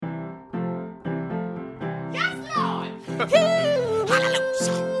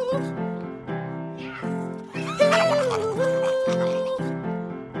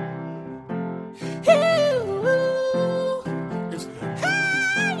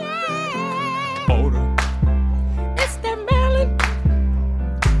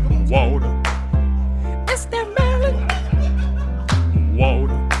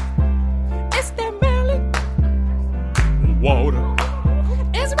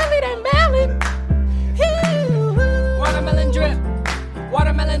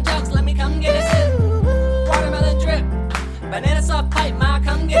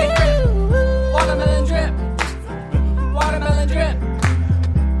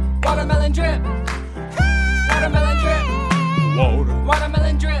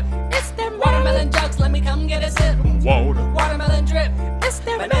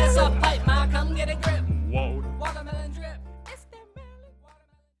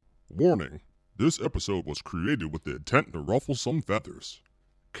Warning, this episode was created with the intent to ruffle some feathers.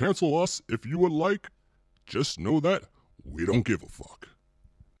 Cancel us if you would like. Just know that we don't give a fuck.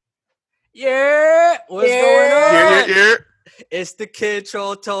 Yeah, what's going on? Yeah. It's the kid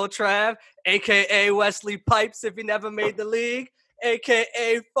Troll Toe Trav, a.k.a. Wesley Pipes if he never made the league,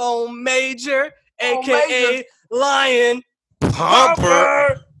 a.k.a. Foam Major, a.k.a. Lion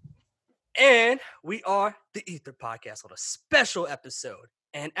Pumper. And we are the Ether Podcast on a special episode.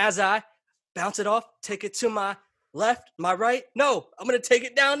 And as I bounce it off, take it to my left, my right. No, I'm going to take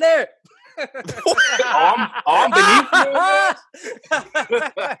it down there. I'm beneath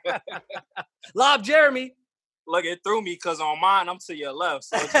you. Lob Jeremy. Look, it threw me because on mine, I'm to your left.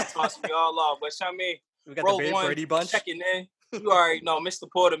 So it just tossed me all off. But we got roll the one, Brady bunch. checking in. You already know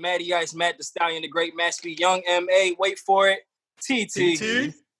Mr. Porter, Matty Ice, Matt the Stallion, the Great Matsby, Young M.A., wait for it,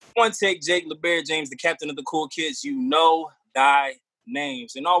 TT. One take, Jake LeBear, James, the captain of the cool kids. You know thy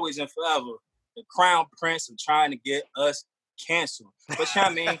names. And always and forever, the crown prince of trying to get us canceled. But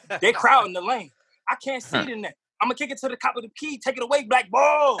they crowding the lane. I can't see it in there. I'm going to kick it to the top of the key. Take it away, black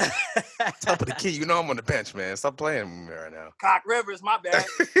ball. Top of the key. You know I'm on the bench, man. Stop playing with me right now. Cock Rivers, my bad.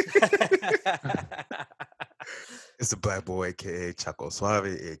 It's the black boy, a.k.a. Chaco Suave,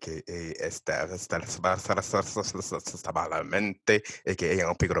 a.k.a. Estabalamente, a.k.a.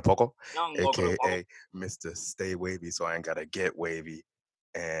 Young Pico de Poco, a.k.a. Mr. Stay Wavy, so I ain't got to get wavy.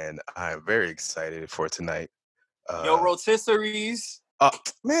 And I'm very excited for tonight. Yo, rotisseries.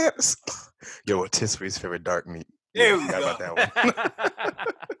 Man, yo, rotisserie's favorite dark meat. There we go. About that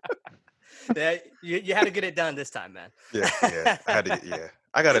one. You had to get it done this time, man. Yeah.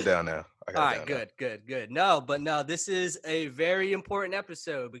 I got it down now. All right, good. No, this is a very important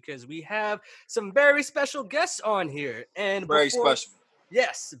episode because we have some very special guests on here. And very special.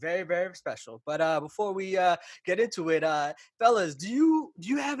 Yes, very, very special. But before we get into it, fellas, do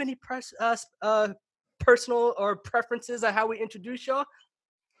you have any personal or preferences on how we introduce y'all?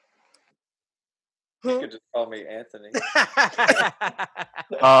 You could just call me Anthony.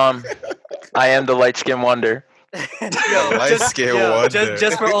 I am the light skin wonder.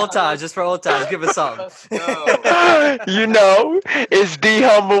 Just for old times, give us something. You know, it's the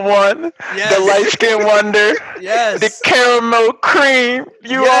humble one, yes. The light skin wonder, yes. The caramel cream.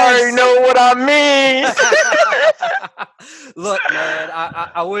 You already know what I mean. Look, man,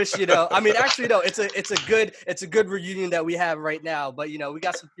 I wish actually, no, it's a good reunion that we have right now. But we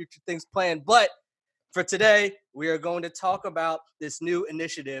got some future things planned. But for today, we are going to talk about this new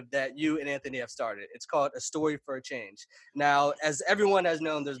initiative that you and Anthony have started. It's called A Story for a Change. Now, as everyone has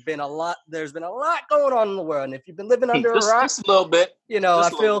known, there's been a lot going on in the world. And if you've been living under a rock, just a little bit, I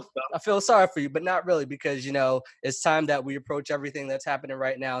feel sorry for you, but not really, because it's time that we approach everything that's happening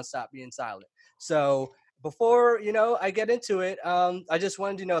right now and stop being silent. So before I get into it, I just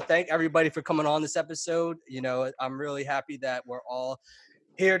wanted to thank everybody for coming on this episode. I'm really happy that we're all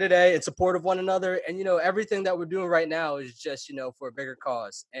here today in support of one another, and everything that we're doing right now is just for a bigger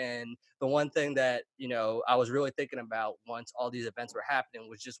cause. And the one thing that I was really thinking about once all these events were happening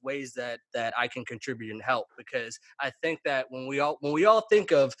was just ways that I can contribute and help, because I think that when we all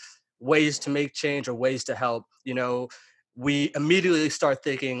think of ways to make change or ways to help, we immediately start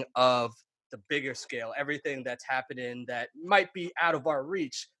thinking of the bigger scale, everything that's happening that might be out of our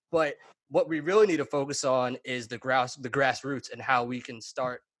reach. But what we really need to focus on is the grassroots, and how we can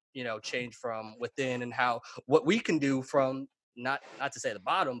start, change from within, and what we can do from not to say the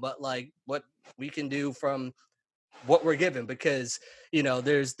bottom, but like what we can do from what we're given. Because,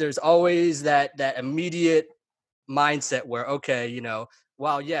 there's always that immediate mindset where, okay,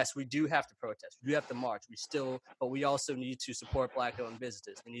 while yes, we do have to protest, we do have to march, but we also need to support Black-owned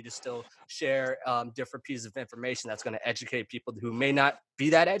businesses. We need to still share different pieces of information that's going to educate people who may not be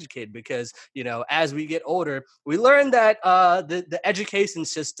that educated, because, you know, as we get older, we learn that the education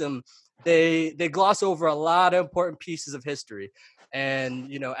system, they gloss over a lot of important pieces of history. And,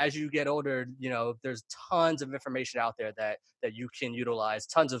 you know, as you get older, you know, there's tons of information out there that you can utilize,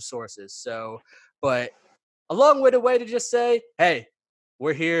 tons of sources. So, but a long-winded way to just say, hey,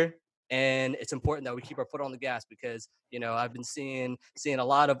 we're here, and it's important that we keep our foot on the gas, because, you know, I've been seeing a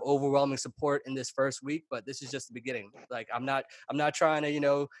lot of overwhelming support in this first week, but this is just the beginning. Like, I'm not trying to, you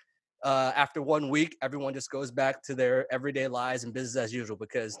know, after 1 week, everyone just goes back to their everyday lives and business as usual,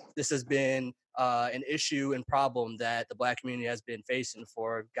 because this has been an issue and problem that the Black community has been facing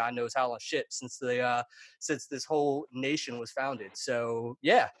for God knows how long, since this whole nation was founded. So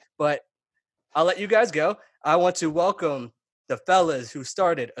yeah, but I'll let you guys go. I want to welcome the fellas who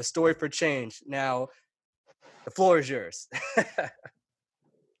started A Story for Change. Now, the floor is yours.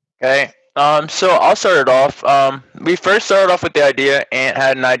 Okay. So I'll start it off. We first started off with the idea. Ant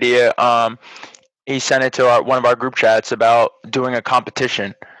had an idea. He sent it to one of our group chats about doing a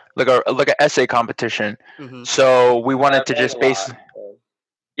competition, like an essay competition. Mhm. So we wanted to just basically,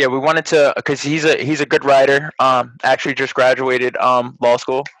 yeah, we wanted to, because he's a good writer. Actually just graduated law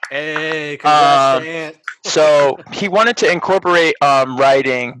school. Hey, congrats to Ant. So he wanted to incorporate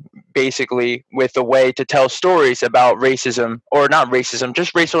writing basically with a way to tell stories about racism, or not racism,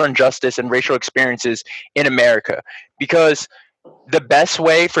 just racial injustice and racial experiences in America. Because the best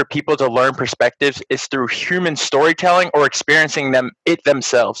way for people to learn perspectives is through human storytelling or experiencing it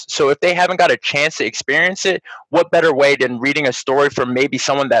themselves. So if they haven't got a chance to experience it, what better way than reading a story from maybe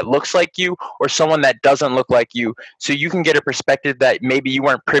someone that looks like you or someone that doesn't look like you, so you can get a perspective that maybe you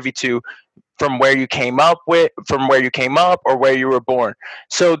weren't privy to from where you came up, or where you were born.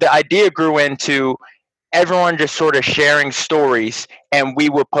 So the idea grew into everyone just sort of sharing stories, and we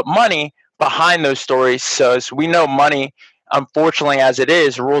would put money behind those stories. So as we know, money, unfortunately as it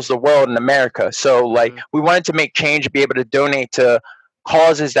is, rules the world in America. So like, we wanted to make change, be able to donate to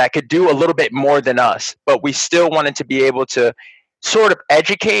causes that could do a little bit more than us, but we still wanted to be able to sort of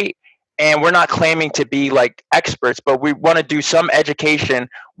educate. And we're not claiming to be like experts, but we want to do some education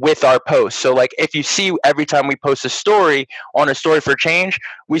with our posts. So like, if you see every time we post a story on A Story for Change,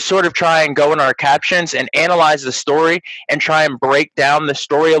 we sort of try and go in our captions and analyze the story and try and break down the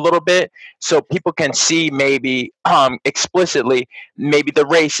story a little bit, so people can see maybe explicitly maybe the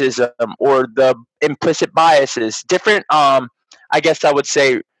racism or the implicit biases, different I guess I would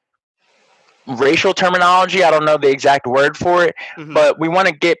say racial terminology. I don't know the exact word for it, but we want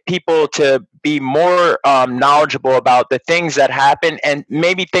to get people to be more knowledgeable about the things that happen, and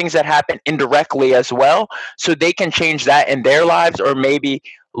maybe things that happen indirectly as well, so they can change that in their lives, or maybe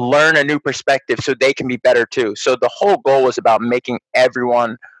learn a new perspective so they can be better too. So the whole goal was about making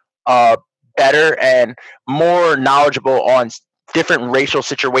everyone better and more knowledgeable on different racial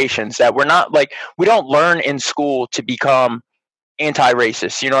situations that we don't learn in school to become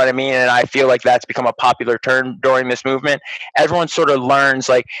anti-racist, you know what I mean? And I feel like that's become a popular term during this movement. Everyone sort of learns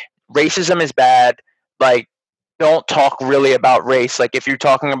like racism is bad, like don't talk really about race. Like if you're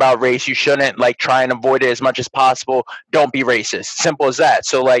talking about race, you shouldn't like try and avoid it as much as possible. Don't be racist. Simple as that.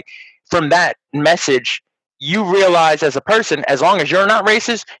 So like, from that message, you realize as a person, as long as you're not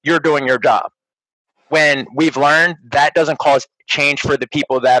racist, you're doing your job. When we've learned that doesn't cause change for the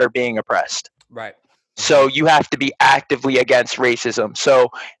people that are being oppressed. Right. So you have to be actively against racism. So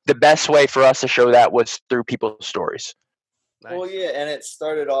the best way for us to show that was through people's stories. Nice. Well, yeah, and it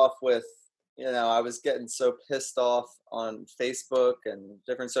started off with, I was getting so pissed off on Facebook and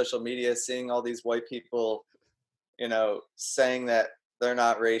different social media, seeing all these white people, saying that they're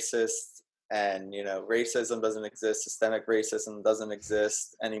not racist, and, racism doesn't exist, systemic racism doesn't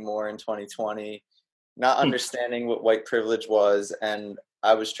exist anymore in 2020, not understanding what white privilege was. And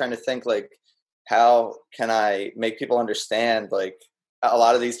I was trying to think, like, how can I make people understand, like, a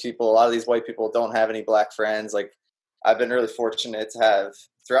lot of these white people don't have any black friends. Like, I've been really fortunate to have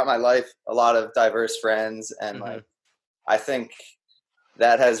throughout my life a lot of diverse friends, and like, I think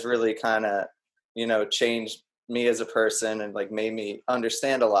that has really kind of, changed me as a person and like made me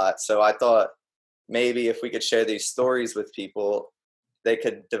understand a lot. So I thought maybe if we could share these stories with people, they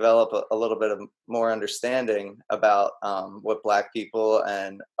could develop a little bit of more understanding about what Black people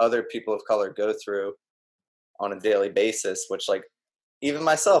and other people of color go through on a daily basis, which, like, even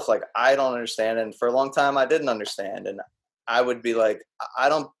myself, like, I don't understand. And for a long time, I didn't understand. And I would be like, I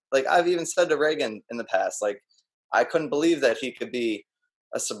don't, like, I've even said to Reagan in the past, like, I couldn't believe that he could be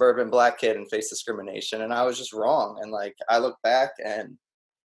a suburban Black kid and face discrimination. And I was just wrong. And like, I look back and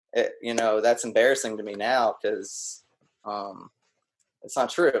that's embarrassing to me now because it's not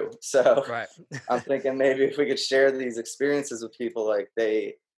true. So right. I'm thinking maybe if we could share these experiences with people, like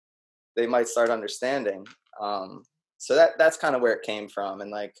they might start understanding. So that's kind of where it came from. And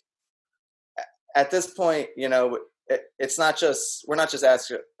like at this point, it's not just, we're not just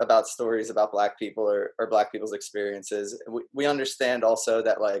asking about stories about Black people or Black people's experiences. We understand also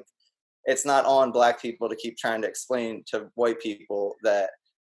that like it's not on Black people to keep trying to explain to white people that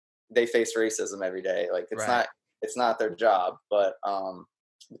they face racism every day. Like it's not their job. But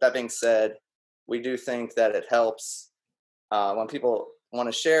with that being said, we do think that it helps when people want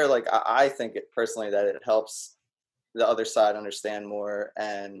to share. Like I think it personally that it helps the other side understand more,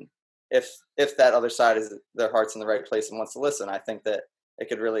 and if that other side is their heart's in the right place and wants to listen, I think that it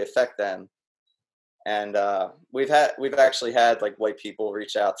could really affect them. And we've actually had like white people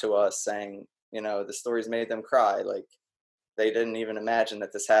reach out to us saying, the stories made them cry. Like they didn't even imagine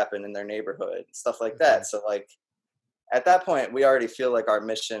that this happened in their neighborhood and stuff like that. So like at that point, we already feel like our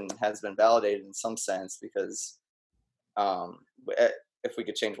mission has been validated in some sense, because if we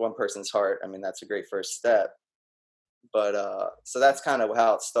could change one person's heart, I mean, that's a great first step. But so that's kind of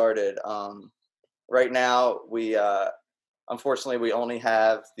how it started. Right now, we unfortunately we only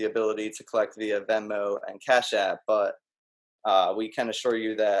have the ability to collect via Venmo and Cash App, but we can assure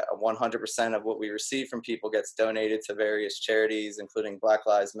you that 100% of what we receive from people gets donated to various charities, including Black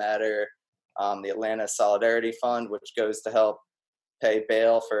Lives Matter, the Atlanta Solidarity Fund, which goes to help pay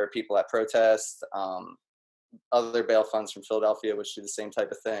bail for people at protests, other bail funds from Philadelphia, which do the same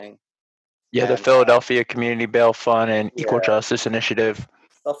type of thing. Yeah, the Philadelphia Community Bail Fund and Equal Justice Initiative.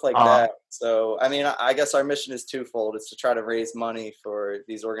 Stuff like that. So, I mean, I guess our mission is twofold. It's to try to raise money for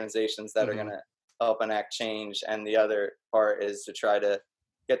these organizations that are going to help enact change. And the other part is to try to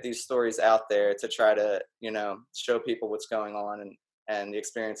get these stories out there, to try to, show people what's going on and the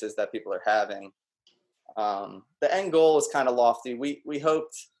experiences that people are having. The end goal is kind of lofty. We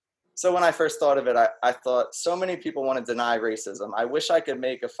hoped. So when I first thought of it, I thought so many people want to deny racism. I wish I could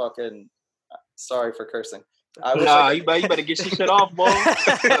make a fucking, sorry for cursing. You better get your shit off, boy.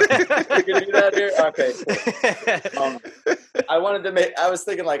 You can do that here? Okay, cool. I was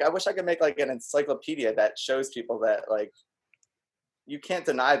thinking like, I wish I could make like an encyclopedia that shows people that like, you can't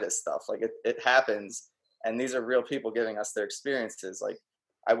deny this stuff. Like it happens. And these are real people giving us their experiences. Like,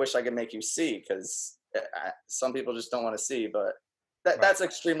 I wish I could make you see, because some people just don't want to see, but that's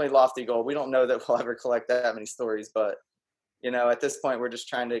extremely lofty goal. We don't know that we'll ever collect that many stories, but at this point, we're just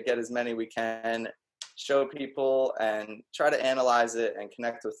trying to get as many we can, show people and try to analyze it and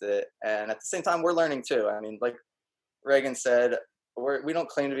connect with it. And at the same time, we're learning too. I mean, like Reagan said, we don't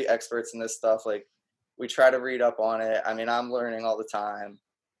claim to be experts in this stuff. Like we try to read up on it. I mean, I'm learning all the time.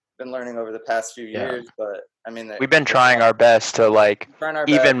 Been learning over the past few years, but I mean, we've been trying our best to like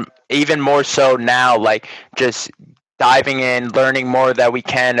even more so now, like just diving in, learning more that we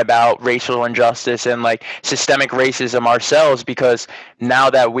can about racial injustice and like systemic racism ourselves, because now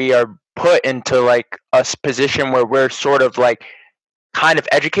that we are put into like a position where we're sort of like kind of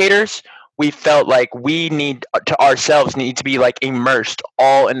educators, we felt like we need to be like immersed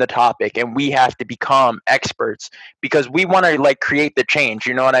all in the topic, and we have to become experts because we want to like create the change,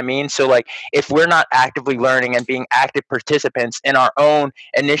 you know what I mean? So like if we're not actively learning and being active participants in our own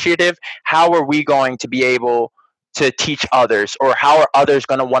initiative, how are we going to be able to teach others, or how are others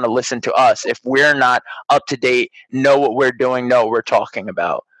going to want to listen to us if we're not up to date, know what we're doing, know what we're talking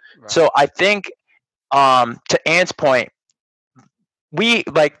about? Right. So I think to Ant's point, we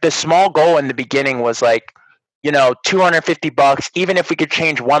like the small goal in the beginning was like, $250, even if we could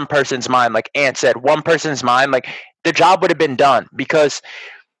change one person's mind, like Ant said, one person's mind, like the job would have been done. Because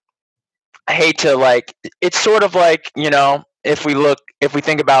I hate to like, it's sort of like, if we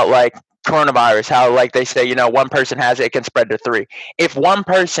think about like coronavirus, how like they say, one person has it, it can spread to 3. If one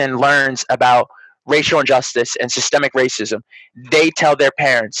person learns about racial injustice and systemic racism, they tell their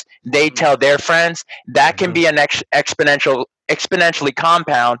parents, they tell their friends, that can be an exponentially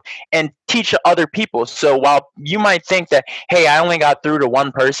compound and teach other people. So while you might think that, hey, I only got through to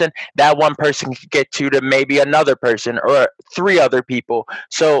one person, that one person could get to maybe another person or 3 other people.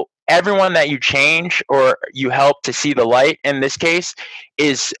 So everyone that you change or you help to see the light in this case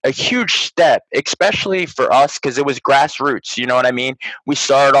is a huge step, especially for us, because it was grassroots. You know what I mean? We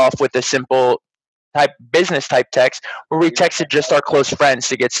started off with a simple business type text where we texted just our close friends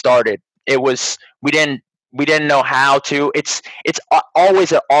to get started. We didn't we didn't know how to. It's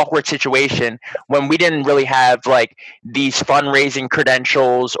always an awkward situation when we didn't really have like these fundraising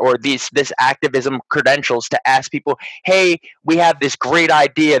credentials or this activism credentials to ask people, hey, we have this great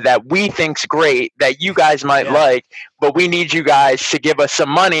idea that we think's great that you guys might like, but we need you guys to give us some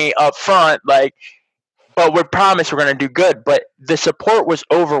money up front, like, but we promise we're going to do good. But the support was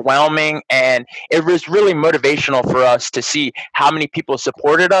overwhelming, and it was really motivational for us to see how many people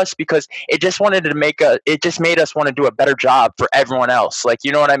supported us, because it just made us want to do a better job for everyone else. Like,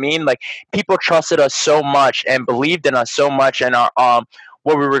 you know what I mean? Like, people trusted us so much and believed in us so much and our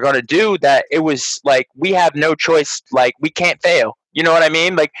what we were going to do, that it was like we have no choice. Like, we can't fail. You know what I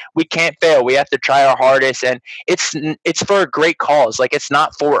mean? Like, we can't fail. We have to try our hardest, and it's for a great cause. Like, it's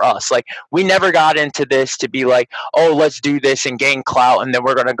not for us. Like, we never got into this to be like, oh, let's do this and gain clout, and then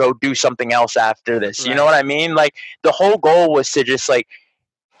we're gonna go do something else after this. Right. You know what I mean? Like, the whole goal was to just like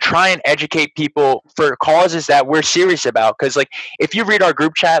try and educate people for causes that we're serious about. Because like, if you read our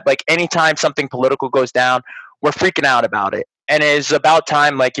group chat, like anytime something political goes down, we're freaking out about it. And it's about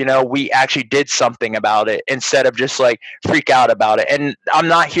time, like, you know, we actually did something about it instead of just like freak out about it. And I'm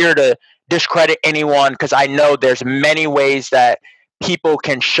not here to discredit anyone, because I know there's many ways that people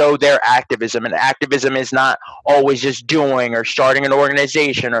can show their activism, and activism is not always just doing or starting an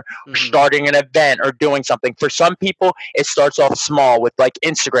organization or starting an event or doing something. For some people, it starts off small with like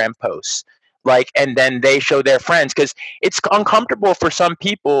Instagram posts. Like, and then they show their friends, because it's uncomfortable for some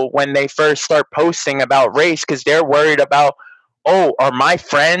people when they first start posting about race, because they're worried about, oh, are my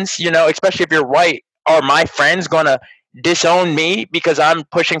friends, you know, especially if you're white, are my friends going to disown me because I'm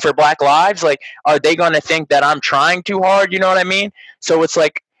pushing for Black lives? Like, are they going to think that I'm trying too hard? You know what I mean? So it's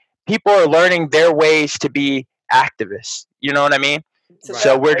like people are learning their ways to be activists. You know what I mean?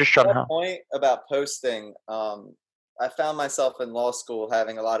 So we're just trying to point about posting. I found myself in law school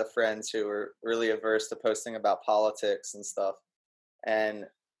having a lot of friends who were really averse to posting about politics and stuff. And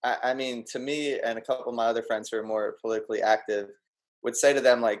I mean, to me and a couple of my other friends who are more politically active would say to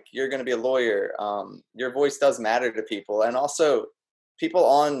them, like, you're going to be a lawyer. Your voice does matter to people. And also people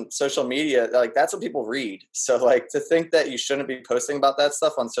on social media, like, that's what people read. So like, to think that you shouldn't be posting about that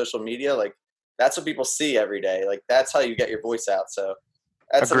stuff on social media, like, that's what people see every day. Like, that's how you get your voice out. So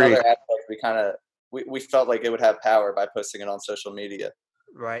that's another aspect we felt like it would have power by posting it on social media.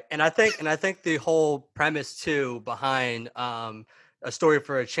 Right. And I think the whole premise too behind A Story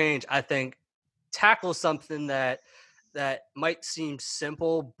for a Change, I think, tackles something that might seem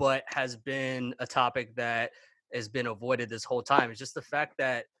simple, but has been a topic that has been avoided this whole time. It's just the fact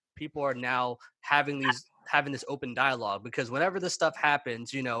that people are now having this open dialogue, because whenever this stuff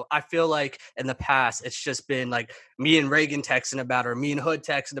happens, you know, I feel like in the past, it's just been like me and Reagan texting about it, or me and Hood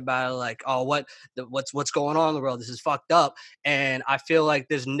texting about it, like, oh, what's going on in the world? This is fucked up. And I feel like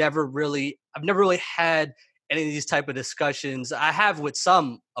I've never really had any of these type of discussions. I have with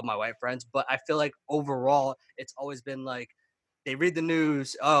some of my white friends, but I feel like overall it's always been like, they read the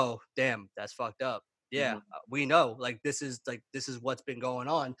news, oh damn, that's fucked up. Yeah, we know, like this is what's been going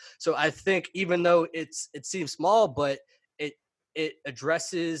on. So I think even though it seems small, but it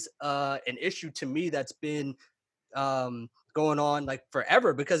addresses an issue to me that's been going on like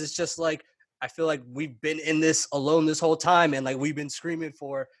forever, because it's just like, I feel like we've been in this alone this whole time, and like we've been screaming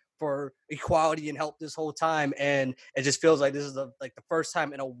for equality and help this whole time, and it just feels like this is the first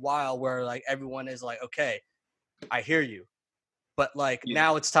time in a while where like everyone is like, okay, I hear you, but like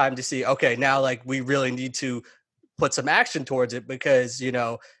now it's time to see, okay, now like we really need to put some action towards it, because, you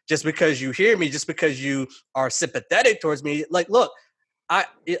know, just because you hear me, just because you are sympathetic towards me, like, look, I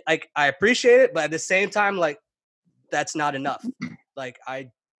appreciate it, but at the same time, like, that's not enough. Like I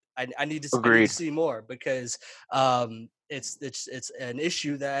need to see more, because it's an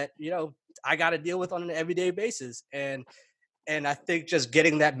issue that, you know, I got to deal with on an everyday basis. And I think just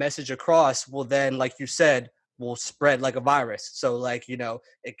getting that message across will then, like you said, will spread like a virus. So like, you know,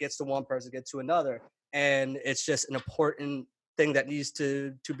 it gets to one person, gets to another. And it's just an important thing that needs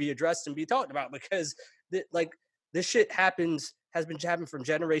to be addressed and be talked about, because this shit has been happening from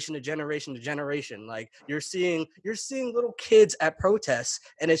generation to generation to generation. Like you're seeing little kids at protests,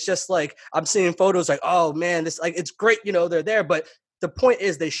 and it's just like, I'm seeing photos like, oh man, this, like, it's great, you know, they're there, but the point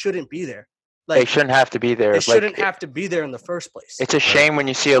is they shouldn't be there. Like, they shouldn't have to be there. They shouldn't have to be there in the first place. It's a shame when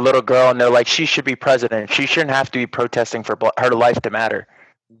you see a little girl and they're like, she should be president. She shouldn't have to be protesting for her life to matter.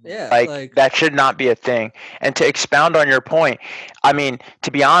 Yeah, like that should not be a thing. And to expound on your point, I mean,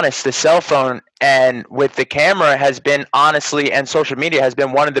 to be honest, the cell phone and with the camera has been, honestly, and social media has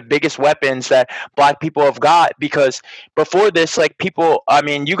been one of the biggest weapons that Black people have got, because before this, like, people, I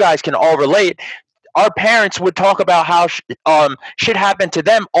mean, you guys can all relate. our parents would talk about how shit happened to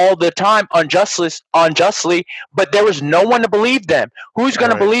them all the time unjustly, but there was no one to believe them. Who's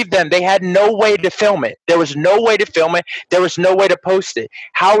going to believe them? They had no way to film it. There was no way to film it. There was no way to post it.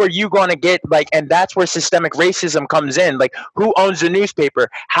 How are you going to get and that's where systemic racism comes in. Like, who owns the newspaper?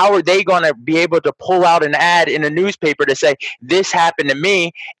 How are they going to be able to pull out an ad in a newspaper to say this happened to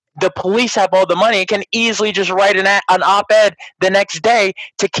me? The police have all the money and can easily just write an op-ed the next day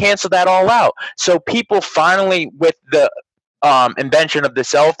to cancel that all out. So people finally, with the invention of the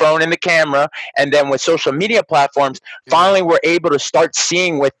cell phone and the camera, and then with social media platforms, finally were able to start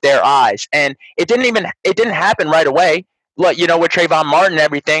seeing with their eyes. And it didn't happen right away. Like, with Trayvon Martin and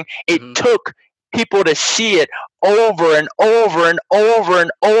everything, it took people to see it over and over and over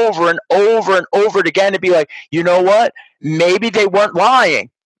and over and over and over again to be like, you know what? Maybe they weren't lying.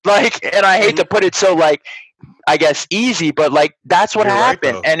 Like, and I hate to put it so, like, I guess easy, but like that's what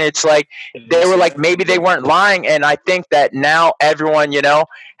happened. Right, and it's like they were like, maybe they weren't lying. And I think that now everyone,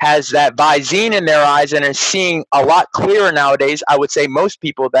 has that Visine in their eyes and is seeing a lot clearer nowadays. I would say most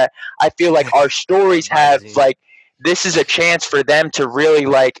people that I feel like our stories have like, this is a chance for them to really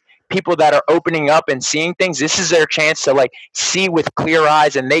like, people that are opening up and seeing things, this is their chance to like see with clear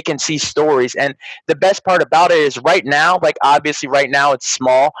eyes, and they can see stories. And the best part about it is right now, like obviously right now it's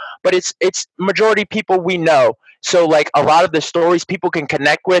small, but it's majority people we know. So like a lot of the stories people can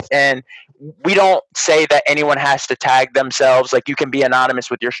connect with, and we don't say that anyone has to tag themselves. Like, you can be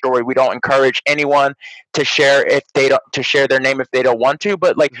anonymous with your story. We don't encourage anyone to share their name if they don't want to.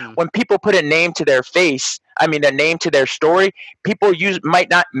 But like when people put a name to their face, a name to their story, people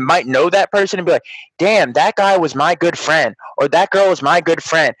might know that person and be like, damn, that guy was my good friend, or that girl was my good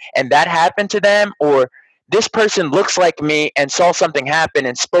friend, and that happened to them, or this person looks like me and saw something happen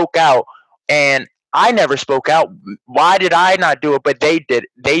and spoke out, and I never spoke out. Why did I not do it? But they did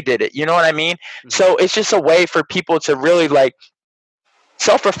it. You know what I mean? So it's just a way for people to really like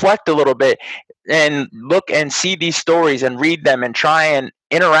self-reflect a little bit and look and see these stories and read them and try and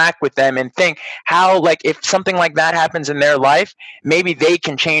interact with them and think how, like, if something like that happens in their life, maybe they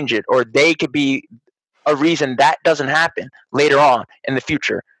can change it, or they could be a reason that doesn't happen later on in the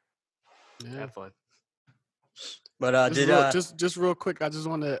future. Definitely. But just real quick, I just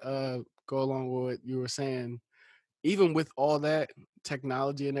want to go along with what you were saying. Even with all that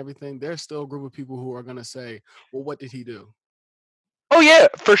technology and everything, there's still a group of people who are going to say, well, what did he do? Oh yeah,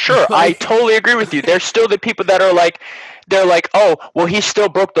 for sure. I totally agree with you. There's still the people that are like, they're like, oh, well, he still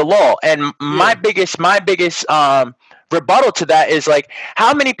broke the law. And my biggest rebuttal to that is like,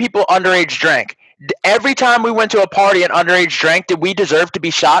 how many people underage drank? Every time we went to a party and underage drank, did we deserve to be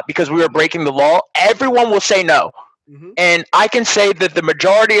shot because we were breaking the law? Everyone will say no. And I can say that the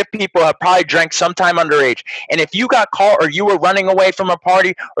majority of people have probably drank sometime underage. And if you got caught, or you were running away from a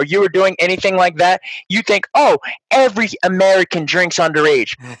party, or you were doing anything like that, you think, oh, every American drinks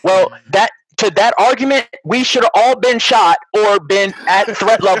underage. Well, to that argument, we should have all been shot or been at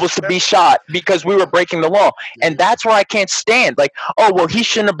threat levels to be shot because we were breaking the law. And that's where I can't stand. Like, oh, well, he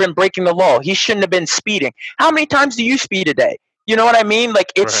shouldn't have been breaking the law. He shouldn't have been speeding. How many times do you speed a day? You know what I mean?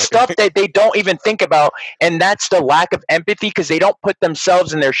 Like, it's stuff that they don't even think about, and that's the lack of empathy because they don't put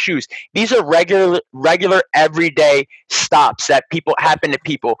themselves in their shoes. These are regular, everyday stops that happen to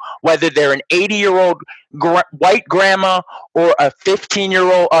people, whether they're an 80-year-old white grandma or a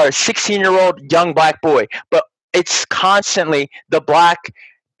 15-year-old or a 16-year-old young black boy. But it's constantly the black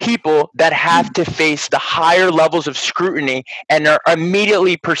people that have to face the higher levels of scrutiny and are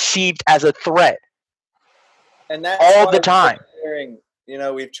immediately perceived as a threat. And that's all the time.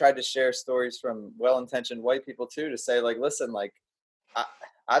 We've tried to share stories from well-intentioned white people too, to say like, listen, like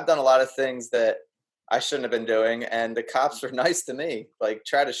I've done a lot of things that I shouldn't have been doing, and the cops were nice to me. Like,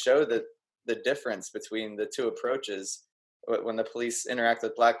 try to show the difference between the two approaches when the police interact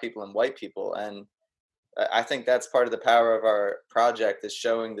with black people and white people. And I think that's part of the power of our project, is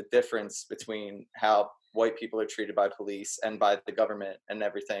showing the difference between how white people are treated by police and by the government and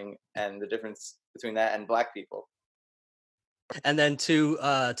everything, and the difference between that and black people. And then to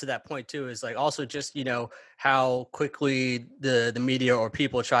that point too, is like also just, how quickly the media or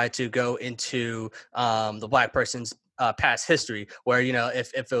people try to go into the black person's past history, where,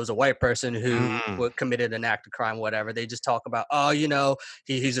 if it was a white person who committed an act of crime, whatever, they just talk about, oh,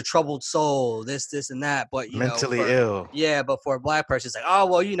 he's a troubled soul, this and that. But mentally ill. Yeah, but for a black person, it's like, oh,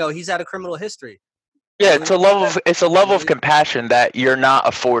 well, he's had a criminal history. Yeah, it's a level of compassion that you're not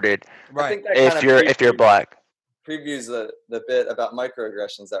afforded, right? If you're black. Previews the bit about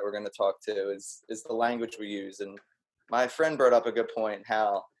microaggressions that we're going to talk to is the language we use. And my friend brought up a good point,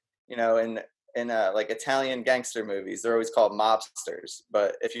 how in in like Italian gangster movies, they're always called mobsters.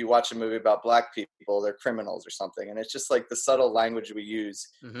 But if you watch a movie about black people, they're criminals or something. And it's just like the subtle language we use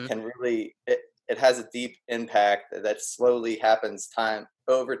can really, it has a deep impact that slowly happens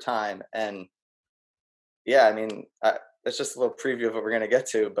over time. And yeah, I mean, it's just a little preview of what we're going to get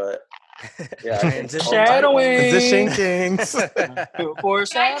to, but yeah. Foreshadowing. Can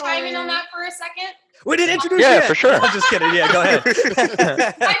I chime in on that for a second? We didn't introduce Yeah, yet. for sure. I'm just kidding. Yeah, go ahead. I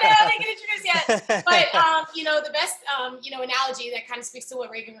know they didn't introduce yet, but you know, the best analogy that kind of speaks to what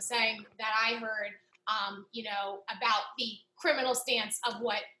Reagan was saying that I heard, you know, about the criminal stance of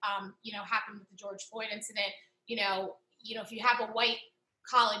what you know, happened with the George Floyd incident. You know, if you have a white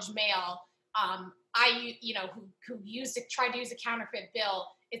college male, who tried to use a counterfeit bill,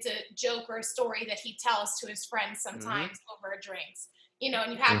 it's a joke or a story that he tells to his friends sometimes over drinks. You know,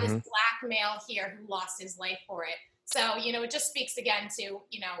 and you have this black male here who lost his life for it. So, you know, it just speaks again to,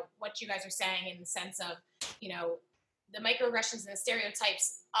 you know, what you guys are saying in the sense of, you know, the microaggressions and the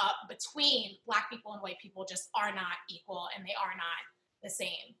stereotypes between black people and white people just are not equal, and they are not the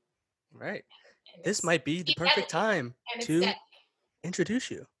same. Right. This might be the perfect time to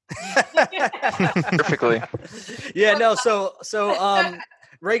introduce you. Perfectly. Yeah, no, so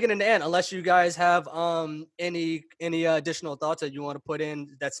Reagan and Ann, unless you guys have any additional thoughts that you want to put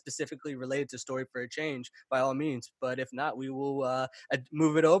in that's specifically related to Story for a Change, by all means. But if not, we will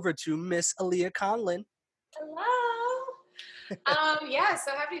move it over to Miss Aaliyah Conlon. Hello. Yeah, so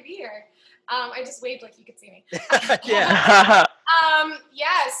happy to be here. I just waved like you could see me. Yeah.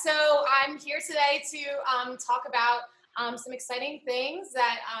 Yeah, so I'm here today to talk about some exciting things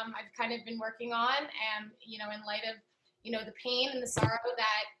that I've kind of been working on, and, you know, in light of, you know, the pain and the sorrow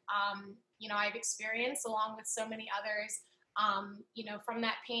that, you know, I've experienced along with so many others, you know, from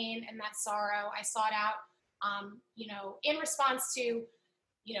that pain and that sorrow, I sought out, you know, in response to,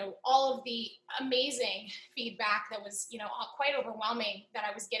 you know, all of the amazing feedback that was, you know, quite overwhelming that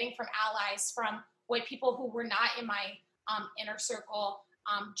I was getting from allies, from white people who were not in my inner circle,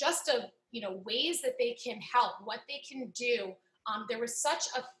 just of, you know, ways that they can help, what they can do. There was such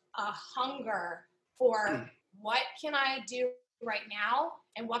a hunger for what can I do right now,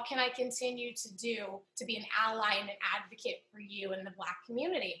 and what can I continue to do to be an ally and an advocate for you in the Black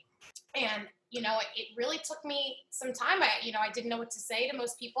community. And, you know, it really took me some time. I didn't know what to say to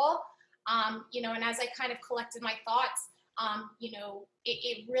most people, you know, and as I kind of collected my thoughts, you know,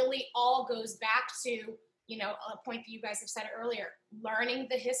 it really all goes back to, you know, a point that you guys have said earlier, learning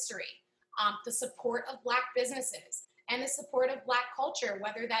the history, the support of Black businesses, and the support of Black culture,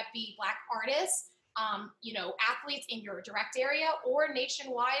 whether that be Black artists, you know, athletes in your direct area or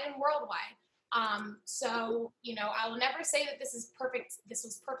nationwide and worldwide. So, you know, I will never say that this is perfect. This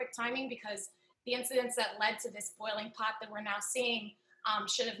was perfect timing, because the incidents that led to this boiling pot that we're now seeing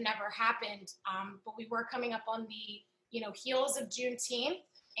should have never happened. But we were coming up on the, you know, heels of Juneteenth.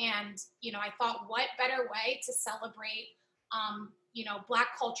 And, you know, I thought, what better way to celebrate, you know,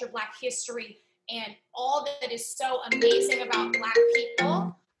 Black culture, Black history, and all that is so amazing about Black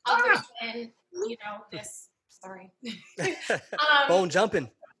people, other than, you know, this, sorry. Bone jumping.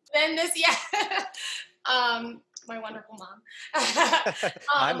 Then this, yeah. My wonderful mom.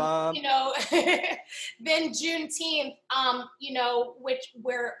 Hi, Mom. You know, then Juneteenth, you know,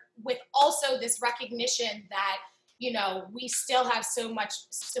 where with also this recognition that, you know, we still have so much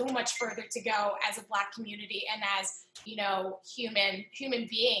further to go as a Black community and as, you know, human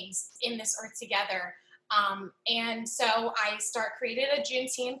beings in this earth together. And so I created a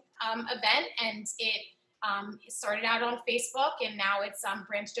Juneteenth event, and it started out on Facebook, and now it's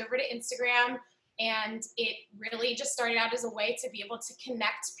branched over to Instagram. And it really just started out as a way to be able to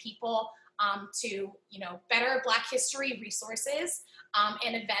connect people to, you know, better Black history resources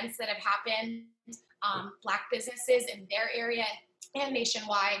and events that have happened, Black businesses in their area and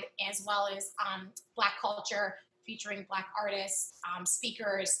nationwide, as well as Black culture featuring Black artists,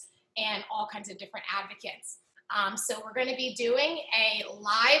 speakers, and all kinds of different advocates. So we're going to be doing a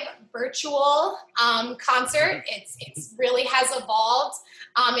live virtual concert. It's really has evolved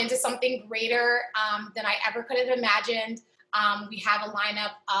into something greater than I ever could have imagined. We have a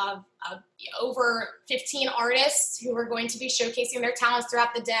lineup of over 15 artists who are going to be showcasing their talents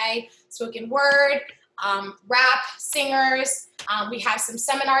throughout the day, spoken word, rap, singers. We have some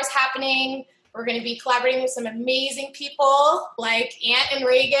seminars happening. We're going to be collaborating with some amazing people like Ant and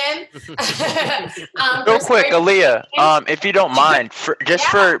Reagan. Real quick, Aaliyah, if you don't mind, for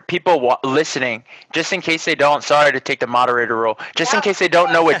people listening, just in case they don't, sorry to take the moderator role, just in case they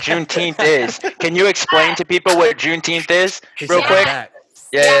don't know what Juneteenth is, can you explain to people what Juneteenth is real quick?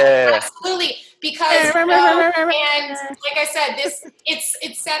 Yeah. Absolutely. Because and like I said,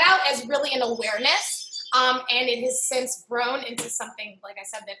 it's set out as really an awareness, and it has since grown into something, like I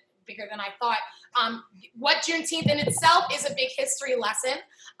said, that bigger than I thought. What Juneteenth in itself is a big history lesson.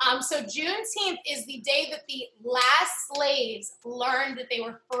 So Juneteenth is the day that the last slaves learned that they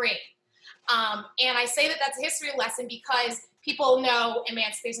were free. And I say that that's a history lesson because people know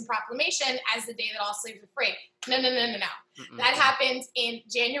Emancipation Proclamation as the day that all slaves were free. No. That happened in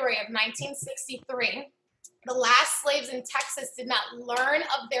January of 1963. The last slaves in Texas did not learn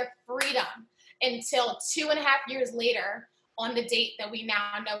of their freedom until 2.5 years later on the date that we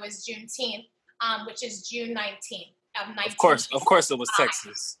now know as Juneteenth, which is June 19th of 1965. Of course it was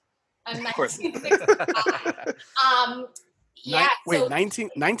Texas. Of course. 1965. Yeah. Wait,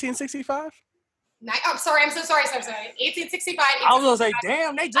 1965? I'm sorry. I'm so sorry. 1865. I was gonna say,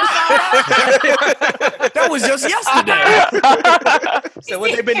 damn, they just found out. That was just yesterday. So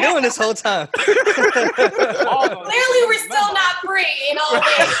what they've been doing this whole time? Clearly, we're still not free in all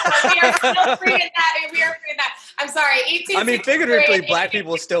ways. But we are still free in that, and we are free in that. I'm sorry. 1863. I mean, figuratively, black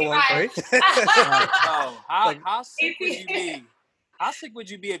people still weren't free. How sick would you be? How sick would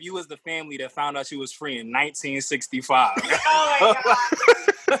you be if you was the family that found out you was free in 1965? Oh my God.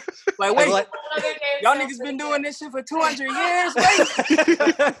 Like, wait, y'all niggas been doing this shit for 200 years?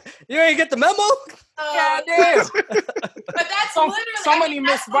 Wait. You ain't get the memo? God damn. But that's literally so many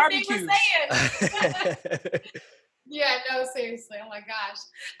missed barbecues. Yeah, no, seriously. Oh my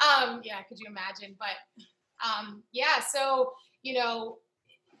gosh. Yeah, could you imagine? But yeah, so, you know,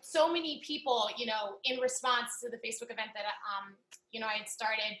 so many people, you know, in response to the Facebook event that, you know, I had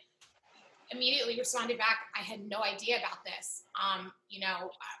started, immediately responded back, I had no idea about this. You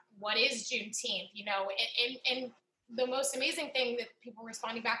know, what is Juneteenth? You know, and the most amazing thing that people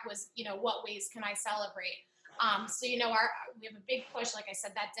responding back was, you know, what ways can I celebrate? So, you know, we have a big push, like I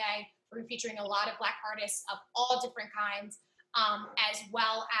said that day, we're featuring a lot of Black artists of all different kinds, as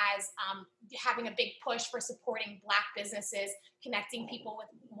well as having a big push for supporting Black businesses, connecting people with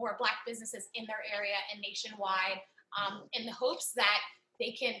more Black businesses in their area and nationwide, in the hopes that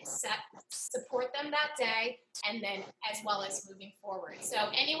they can support them that day and then as well as moving forward. So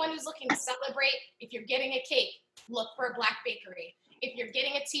anyone who's looking to celebrate, if you're getting a cake, look for a Black bakery. If you're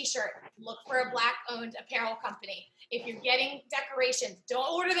getting a t-shirt, look for a Black-owned apparel company. If you're getting decorations, don't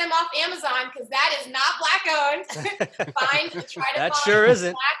order them off Amazon because that is not Black-owned. Try to find sure a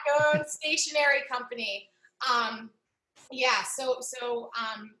isn't. Black-owned stationery company. Yeah, so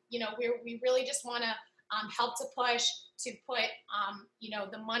you know, we really just want to help to push to put you know,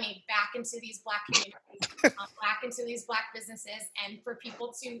 the money back into these Black communities, back into these Black businesses, and for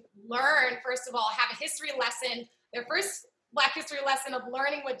people to learn, first of all, have a history lesson, their first Black history lesson of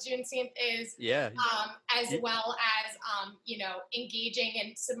learning what Juneteenth is, as well as you know, engaging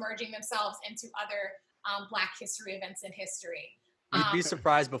and submerging themselves into other Black history events in history. You'd be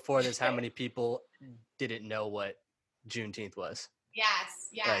surprised before this how many people didn't know what Juneteenth was. Yes.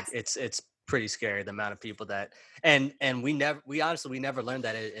 Like it's pretty scary, the amount of people that and we honestly never learned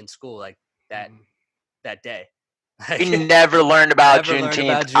that in school, like that day. We never learned about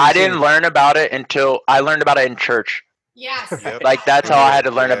Juneteenth. I didn't learn about it until I learned about it in church. Yes. Yep. Like that's how I had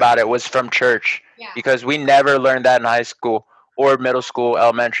to learn about it, was from church, because we never learned that in high school or middle school,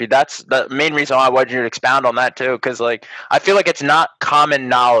 elementary. That's the main reason why I wanted you to expound on that too, because like I feel like it's not common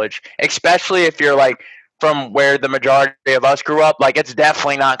knowledge, especially if you're like from where the majority of us grew up. Like it's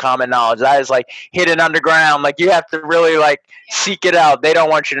definitely not common knowledge. That is like hidden underground. Like you have to really like seek it out. They don't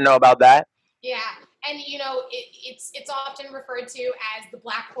want you to know about that. Yeah, and you know, it's often referred to as the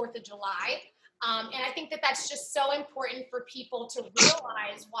Black 4th of July. And I think that that's just so important for people to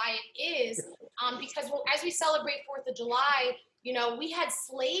realize why it is, because as we celebrate 4th of July, you know, we had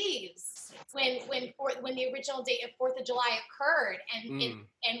slaves when the original date of 4th of July occurred,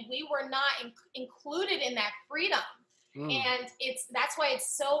 and we were not included in that freedom. And that's why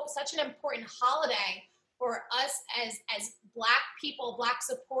it's such an important holiday for us as Black people, Black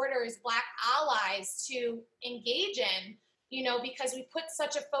supporters, Black allies to engage in, you know, because we put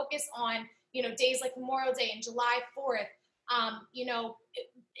such a focus on, you know, days like Memorial Day and July 4th, you know,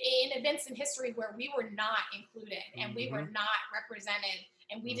 in events in history where we were not included and we were not represented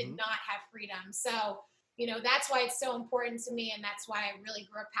and we did not have freedom. So, you know, that's why it's so important to me, and that's why I really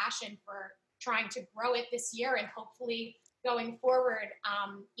grew a passion for trying to grow it this year, and hopefully going forward,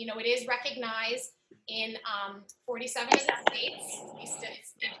 you know, it is recognized in 47 of the states.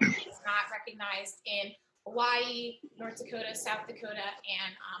 It's not recognized in Hawaii, North Dakota, South Dakota,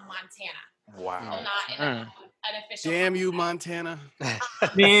 and Montana. Wow. So not in an official. Damn you, Montana.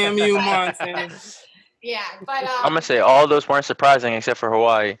 Damn you, Montana. Yeah, but I'm gonna say all those weren't surprising except for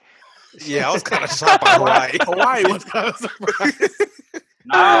Hawaii. Yeah, I was kind of shocked by Hawaii. Hawaii was kind of surprising.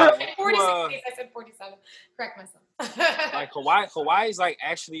 Nah, 46 days. I said 47. Correct myself. like Hawaii's like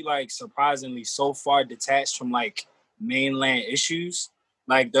actually like surprisingly so far detached from like mainland issues.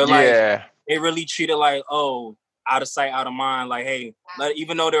 Like they're like they really treat it like, oh, out of sight, out of mind. Like, hey,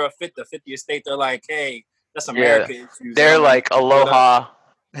 even though they're the 50th state, they're like, hey, that's America issues. They're like aloha.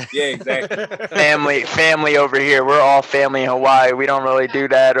 Yeah, exactly. Family over here. We're all family in Hawaii. We don't really do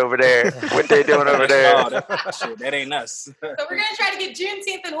that over there. What they doing over there? That ain't us. So we're gonna try to get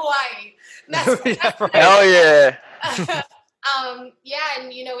Juneteenth in Hawaii. Hell yeah. Yeah,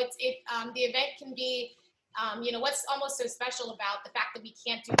 and you know, the event can be, you know, what's almost so special about the fact that we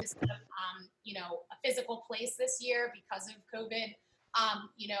can't do this in you know, a physical place this year because of COVID.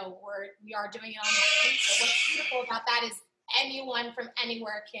 You know, we are doing it online. So what's beautiful about that is anyone from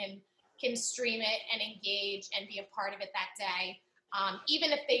anywhere can stream it and engage and be a part of it that day.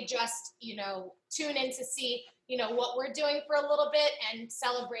 Even if they just, you know, tune in to see, you know, what we're doing for a little bit and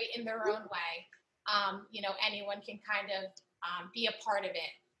celebrate in their own way. You know, anyone can kind of be a part of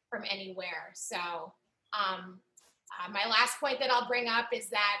it from anywhere. So my last point that I'll bring up is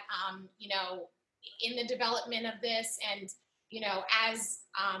that, you know, in the development of this and, you know, as,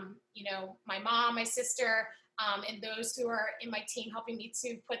 you know, my mom, my sister, and those who are in my team helping me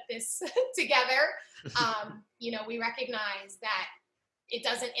to put this together, you know, we recognize that it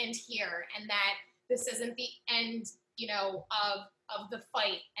doesn't end here and that this isn't the end, you know, of the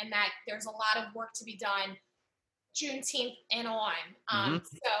fight and that there's a lot of work to be done Juneteenth and on.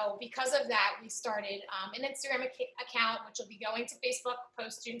 So because of that, we started an Instagram account, which will be going to Facebook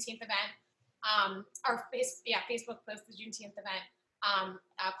post Juneteenth event, Facebook post the Juneteenth event.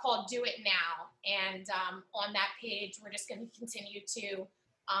 Called Do It Now. And on that page, we're just going to continue to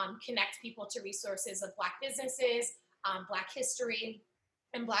connect people to resources of Black businesses, Black history,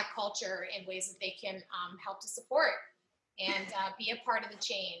 and Black culture in ways that they can help to support and be a part of the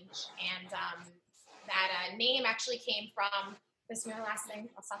change. And that name actually came from, this is my last name,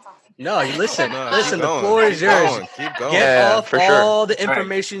 I'll stop talking. No, you listen, the floor is yours. Keep going. Get off all the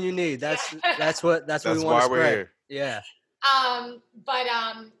information you need. That's what we want to spread. Yeah. But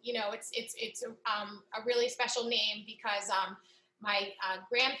you know, it's a really special name because my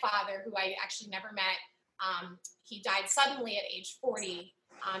grandfather, who I actually never met, he died suddenly at age 40,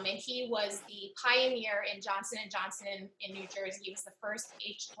 and he was the pioneer in Johnson & Johnson in New Jersey. He was the first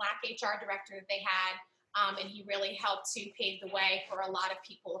Black HR director that they had, and he really helped to pave the way for a lot of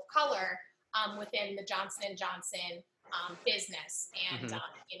people of color within the Johnson & Johnson business. And,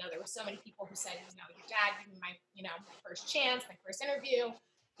 you know, there were so many people who said, you know, your dad gave me my, you know, my first chance, my first interview,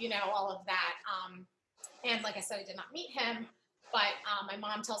 you know, all of that. And like I said, I did not meet him, but my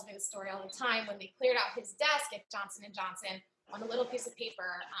mom tells me the story all the time. When they cleared out his desk at Johnson & Johnson, on a little piece of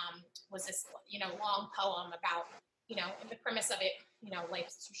paper was this, you know, long poem about, you know, and the premise of it, you know,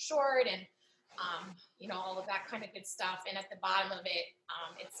 life's too short and, you know, all of that kind of good stuff. And at the bottom of it,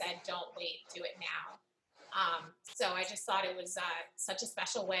 it said, don't wait, do it now. So I just thought it was such a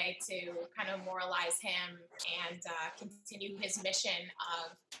special way to kind of memorialize him and continue his mission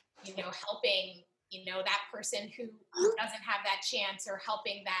of, you know, helping, you know, that person who doesn't have that chance or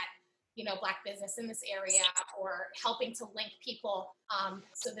helping that, you know, Black business in this area or helping to link people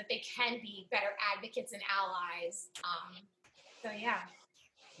so that they can be better advocates and allies. So, yeah.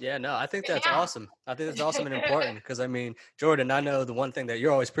 Yeah, no, I think that's awesome. I think that's awesome and important because, I mean, Jordan, I know the one thing that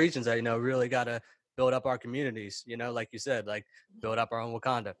you're always preaching is that, you know, really got to build up our communities, you know, like you said, like build up our own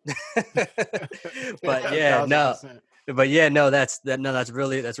Wakanda. But yeah, that's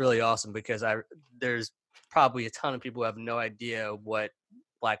really awesome because there's probably a ton of people who have no idea what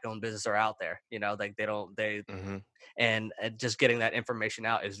Black owned business are out there, you know, like and just getting that information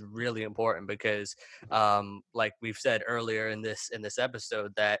out is really important because like we've said earlier in this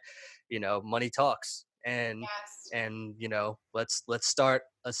episode that, you know, money talks. And you know, let's start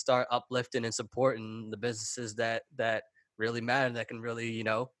uplifting and supporting the businesses that really matter, that can really, you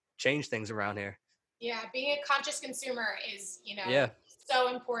know, change things around here. Yeah, being a conscious consumer is, you know, so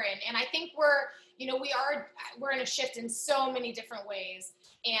important. And I think we're in a shift in so many different ways.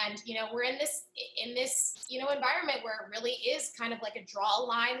 And, you know, we're in this, you know, environment where it really is kind of like a draw a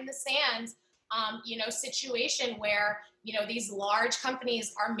line in the sand, you know, situation where, you know, these large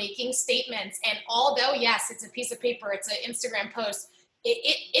companies are making statements. And although, yes, it's a piece of paper, it's an Instagram post,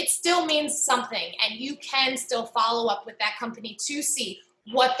 it still means something. And you can still follow up with that company to see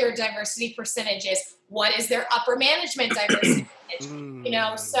what their diversity percentage is. What is their upper management diversity percentage? You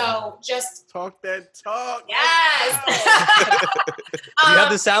know, so just talk that talk. Yes. Do you have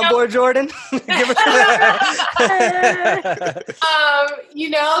the soundboard, Jordan? You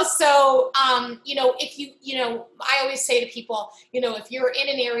know, so you know, if you know, I always say to people, you know, if you're in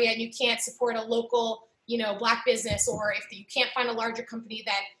an area and you can't support a local, you know, Black business, or if you can't find a larger company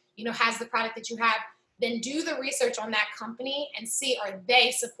that, you know, has the product that you have, then do the research on that company and see, are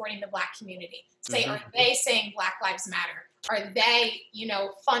they supporting the Black community? Say, are they saying Black Lives Matter? Are they, you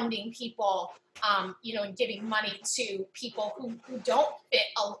know, funding people, you know, and giving money to people who don't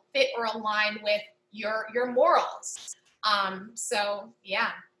fit or align with your morals? So yeah.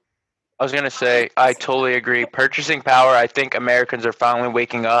 I was going to say, I totally agree. Purchasing power, I think Americans are finally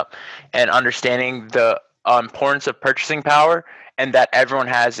waking up and understanding the importance of purchasing power, and that everyone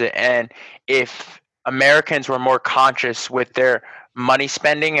has it. And if Americans were more conscious with their money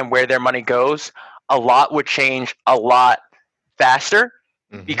spending and where their money goes, a lot would change a lot faster.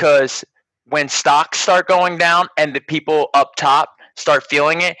 Because when stocks start going down and the people up top start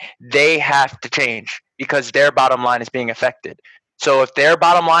feeling it, they have to change because their bottom line is being affected. So if their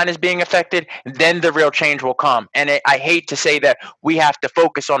bottom line is being affected, then the real change will come. And I hate to say that we have to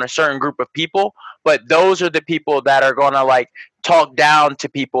focus on a certain group of people, but those are the people that are going to like talk down to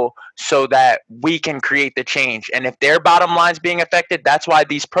people so that we can create the change. And if their bottom line's being affected, that's why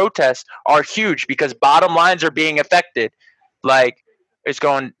these protests are huge, because bottom lines are being affected. Like it's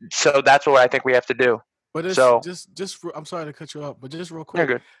going, so that's what I think we have to do. But it's so just I'm sorry to cut you off, but just real you're quick,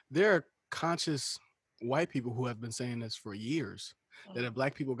 good. there are conscious white people who have been saying this for years, that if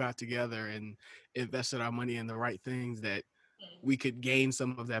Black people got together and invested our money in the right things, that we could gain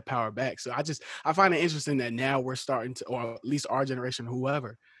some of that power back. So I find it interesting that now we're starting to, or at least our generation,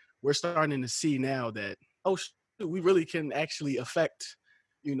 whoever, we're starting to see now that, oh, we really can actually affect,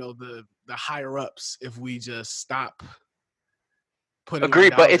 you know, the higher ups if we just stop.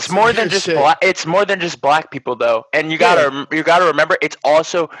 Agreed, but it's more than just it's more than just Black people though, and you gotta remember, it's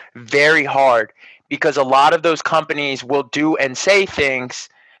also very hard because a lot of those companies will do and say things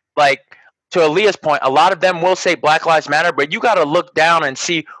like, to Aaliyah's point, a lot of them will say Black Lives Matter, but you got to look down and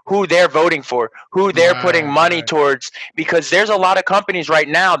see who they're voting for, who they're putting money towards, because there's a lot of companies right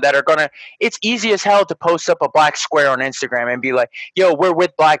now that are gonna. It's easy as hell to post up a black square on Instagram and be like, "Yo, we're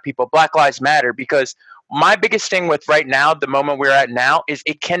with Black people, Black Lives Matter," because my biggest thing with right now, the moment we're at now, is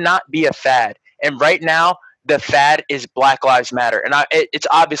it cannot be a fad. And right now, the fad is Black Lives Matter. And it's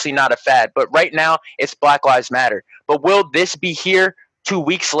obviously not a fad, but right now, it's Black Lives Matter. But will this be here 2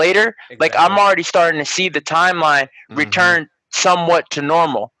 weeks later? Exactly. Like, I'm already starting to see the timeline return somewhat to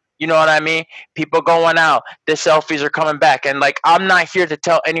normal. You know what I mean? People going out, the selfies are coming back. And, like, I'm not here to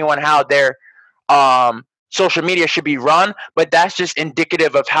tell anyone how their social media should be run, but that's just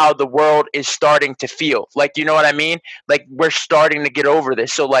indicative of how the world is starting to feel. Like, you know what I mean? Like, we're starting to get over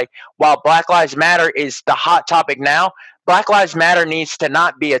this. So, like, while Black Lives Matter is the hot topic now, Black Lives Matter needs to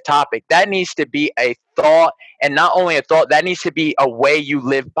not be a topic. That needs to be a thought, and not only a thought, that needs to be a way you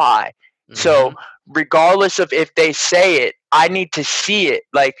live by. So regardless of if they say it, I need to see it.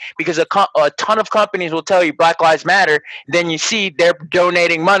 Like, because a ton of companies will tell you Black Lives Matter, then you see they're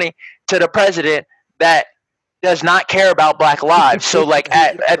donating money to the president that does not care about Black lives. So, like,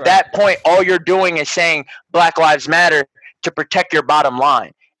 at that point, all you're doing is saying Black Lives Matter to protect your bottom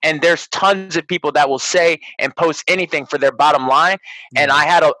line. And there's tons of people that will say and post anything for their bottom line. And I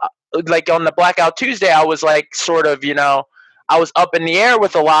had like on the Blackout Tuesday, I was like, sort of, you know, I was up in the air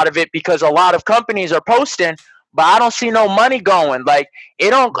with a lot of it because a lot of companies are posting, but I don't see no money going. Like,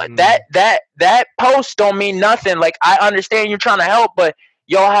 it don't, that post don't mean nothing. Like, I understand you're trying to help, but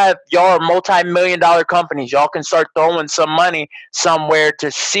y'all are multi-million-dollar companies. Y'all can start throwing some money somewhere to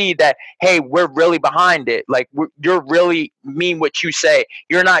see that, hey, we're really behind it. Like, you're really mean what you say.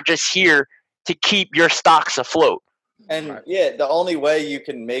 You're not just here to keep your stocks afloat. And yeah, the only way you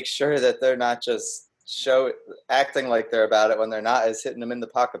can make sure that they're not just acting like they're about it when they're not is hitting them in the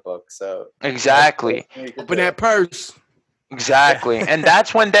pocketbook. So exactly, open that purse. Exactly. And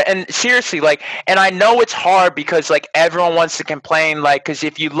that's when and seriously, like, and I know it's hard because, like, everyone wants to complain, like, because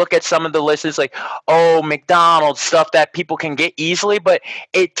if you look at some of the lists, it's like, oh, McDonald's, stuff that people can get easily, but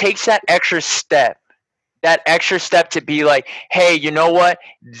it takes that extra step to be like, hey, you know what?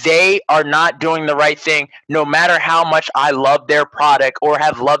 They are not doing the right thing. No matter how much I love their product or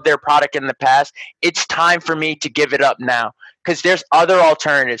have loved their product in the past, it's time for me to give it up now, because there's other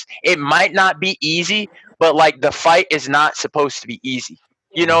alternatives. It might not be easy, but, like, the fight is not supposed to be easy.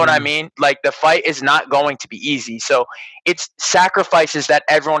 You know what I mean? Like, the fight is not going to be easy. So it's sacrifices that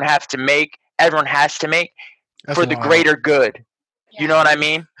everyone has to make That's for the greater good. You know what I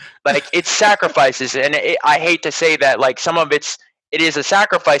mean? Like, it's sacrifices, and I hate to say that. Like, some of it is a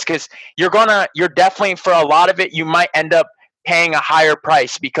sacrifice, because you're definitely, for a lot of it, you might end up paying a higher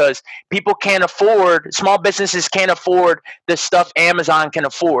price, because small businesses can't afford the stuff Amazon can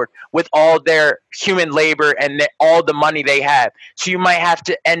afford with all their human labor and all the money they have. So you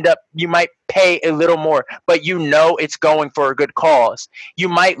might pay a little more, but it's going for a good cause. You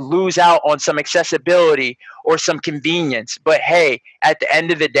might lose out on some accessibility or some convenience, but hey, at the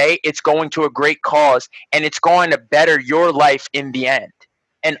end of the day, it's going to a great cause, and it's going to better your life in the end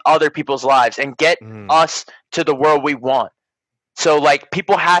and other people's lives, and get us to the world we want. So, like,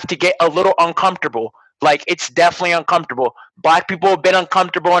 people have to get a little uncomfortable. Like, it's definitely uncomfortable. Black people have been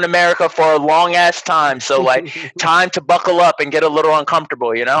uncomfortable in America for a long ass time. So, like, time to buckle up and get a little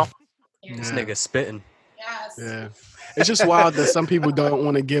uncomfortable, you know? This nigga spitting. Yes. Yeah. It's just wild that some people don't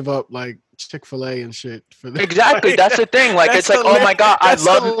want to give up, like, Chick-fil-A and shit for that. Exactly, that's the thing. Like, it's like, oh my god, I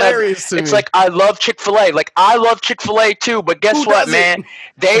love hilarious to it's me. like, I love Chick-fil-A. Like, I love Chick-fil-A too, but guess what, man?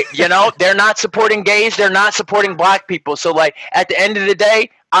 They're not supporting gays, they're not supporting black people. So, like, at the end of the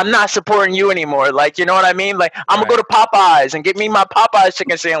day, I'm not supporting you anymore. Like, you know what I mean? Like, I'm gonna go to Popeyes and get me my Popeyes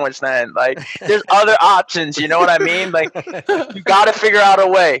chicken sandwich then. Like, there's other options, you know what I mean? Like, you gotta figure out a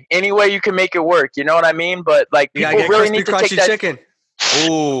way. Any way you can make it work, you know what I mean? But, like, people really need to take that chicken.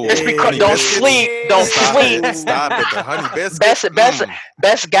 Ooh, it's because don't sleep. Stop it, the honey biscuit.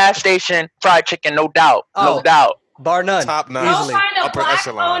 Best gas station fried chicken, no doubt. No doubt. Bar none. Top notch. Go find a Upper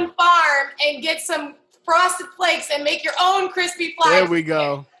echelon. black-owned farm and get some frosted flakes and make your own crispy fries. There we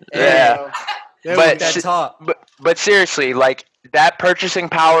go. Yeah. But but seriously, like, that purchasing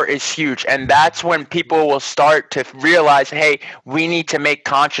power is huge, and that's when people will start to realize, hey, we need to make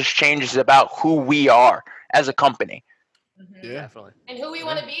conscious changes about who we are as a company. Yeah, definitely. And who we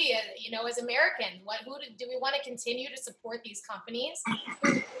want to be, as Americans. Do we want to continue to support these companies?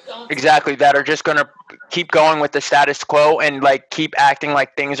 Exactly, that are just gonna keep going with the status quo and, like, keep acting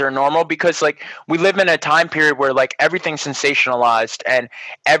like things are normal, because, like, we live in a time period where, like, everything's sensationalized and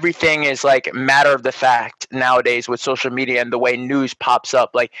everything is, like, matter of the fact nowadays with social media and the way news pops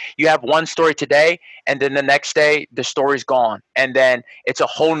up. Like, you have one story today, and then the next day the story's gone, and then it's a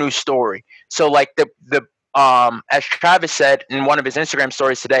whole new story. So, like, as Travis said in one of his Instagram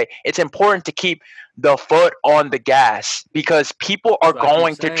stories today, it's important to keep the foot on the gas, because people are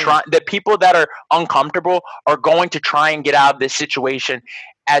going to try. The people that are uncomfortable are going to try and get out of this situation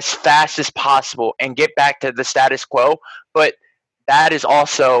as fast as possible and get back to the status quo. But that is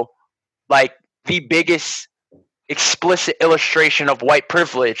also, like, the biggest explicit illustration of white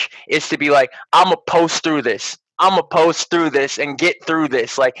privilege, is to be like, I'm gonna post through this. I'm gonna post through this and get through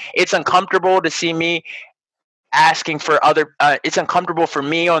this. Like, it's uncomfortable to see me asking for it's uncomfortable for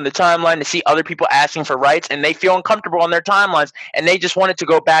me on the timeline to see other people asking for rights, and they feel uncomfortable on their timelines, and they just want it to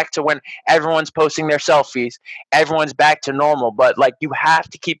go back to when everyone's posting their selfies, everyone's back to normal. But, like, you have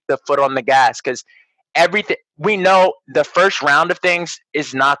to keep the foot on the gas, because everything, we know the first round of things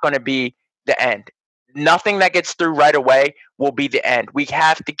is not going to be the end. Nothing that gets through right away will be the end. We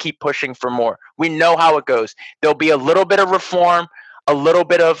have to keep pushing for more. We know how it goes. There'll be a little bit of reform, a little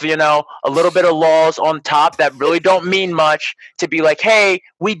bit of laws on top that really don't mean much, to be like, hey,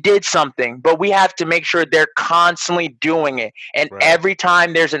 we did something, but we have to make sure they're constantly doing it. And every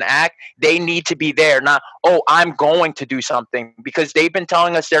time there's an act, they need to be there. Not, oh, I'm going to do something, because they've been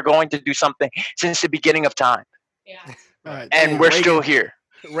telling us they're going to do something since the beginning of time. Yeah. Right, and we're still here.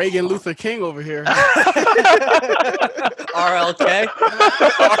 Reagan Luther King over here. RLK.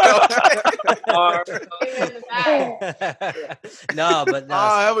 No, but no.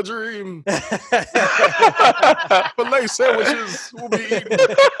 I have a dream. Filet sandwiches will be eaten.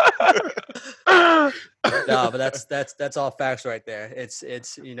 No, but that's all facts right there. It's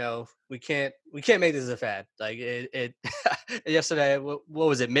we can't make this a fad. Like it yesterday, what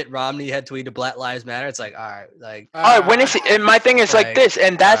was it? Mitt Romney had tweeted Black Lives Matter. It's like, all right, when it's, and my thing is like this,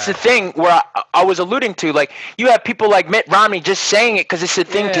 and that's the thing where I was alluding to. Like, you have people like Mitt Romney just saying it because it's the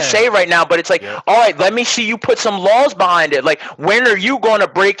thing to say right now, but it's like, all right, let me see you put some laws behind it. Like, when are you going to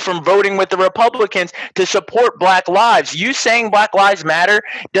break from voting with the Republicans to support Black lives? You saying Black Lives Matter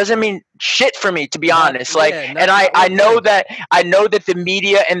doesn't mean shit for me, to be honest. Like, and I know that the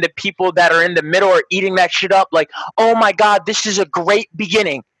media and the people that are in the middle are eating that shit up. Like, oh my God, this is a great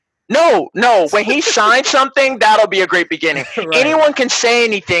beginning. No. When he signs something, that'll be a great beginning. Anyone can say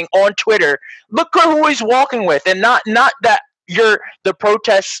anything on Twitter. Look at who he's walking with, and not that the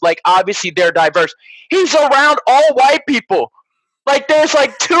protests. Like, obviously they're diverse. He's around all white people. Like, there's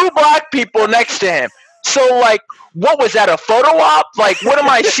like 2 black people next to him. So like, what was that, a photo op? Like, what am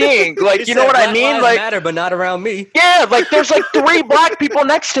I seeing? Like, you know what I mean? Like, matter, but not around me. Yeah, like there's like 3 black people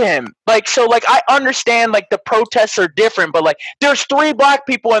next to him. Like, so like I understand like the protests are different, but like there's 3 black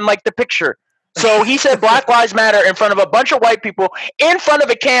people in like the picture. So he said Black Lives Matter in front of a bunch of white people in front of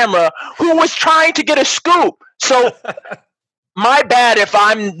a camera who was trying to get a scoop. So my bad if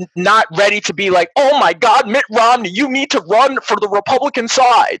I'm not ready to be like, oh my God, Mitt Romney, you need to run for the Republican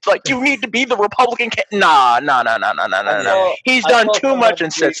side. Like, you need to be the Republican. Nah. He's done too much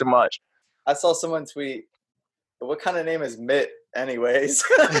and said so much. I saw someone tweet, what kind of name is Mitt anyways?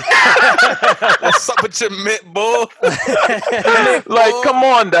 What's up with your Mitt, bull? Like, come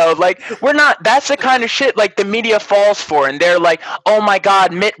on, though. Like, we're not, that's the kind of shit, like, the media falls for. And they're like, oh, my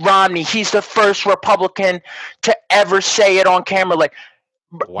God, Mitt Romney, he's the first Republican to ever say it on camera. Like,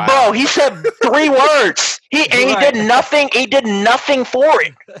 Wow. bro, he said 3 words. He did nothing. He did nothing for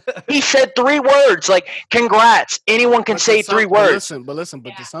it. He said 3 words. Like, congrats. Anyone can say 3 words. But listen.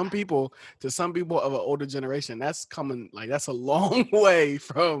 To some people of an older generation, that's coming, like, that's a long way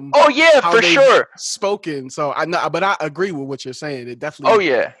from. Oh yeah, for sure. Spoken. So I know, but I agree with what you're saying. It definitely. Oh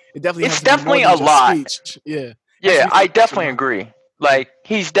yeah. It definitely. It's definitely a lot. Speech. Yeah. Yeah, I definitely agree. Like,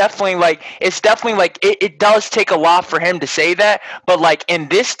 he's definitely like, it's definitely like, it does take a lot for him to say that. But like in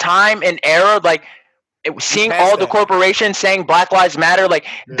this time and era, like seeing all the corporations saying Black Lives Matter, like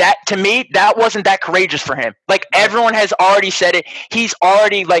that, to me, that wasn't that courageous for him. Like, everyone has already said it. He's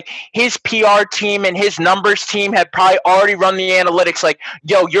already, like, his PR team and his numbers team have probably already run the analytics. Like,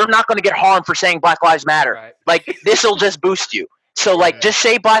 yo, you're not going to get harmed for saying Black Lives Matter. Right. Like, this will just boost you. So, like, just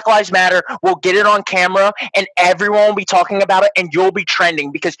say Black Lives Matter, we'll get it on camera, and everyone will be talking about it, and you'll be trending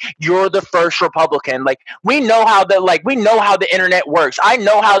because you're the first Republican. Like, we know how the internet works. I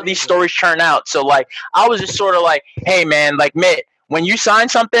know how these stories turn out. So, like, I was just sort of like, hey, man, like, Mitt, when you sign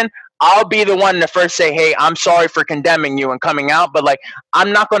something, I'll be the one to first say, hey, I'm sorry for condemning you and coming out, but, like,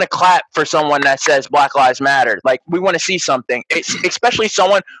 I'm not going to clap for someone that says Black Lives Matter. Like, we want to see something, especially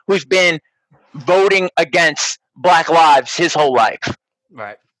someone who's been voting against Black lives his whole life.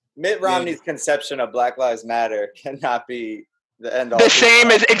 Right. Mitt Romney's conception of Black Lives Matter cannot be the end all. The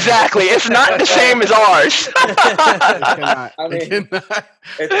same as, exactly. It's not the same as ours. I mean,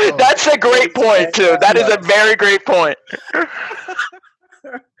 that's a great point too. That is a very great point.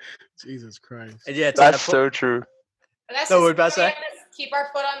 Jesus Christ. And yeah, that's so true. That's so we're about to say, keep our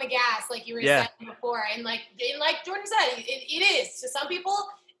foot on the gas, like you were saying before, and like Jordan said, it is to some people.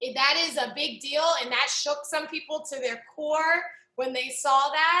 That is a big deal, and that shook some people to their core when they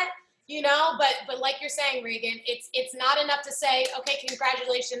saw that, you know. But like you're saying, Reagan, it's not enough to say, okay,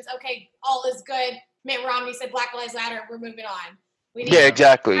 congratulations, okay, all is good. Mitt Romney said Black Lives Matter. We're moving on. We need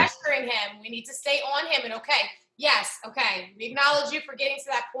exactly. pressuring him. We need to stay on him. And we acknowledge you for getting to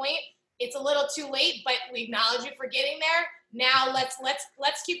that point. It's a little too late, but we acknowledge you for getting there. Now let's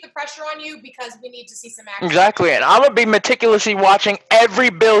keep the pressure on you because we need to see some action. Exactly, and I'm gonna be meticulously watching every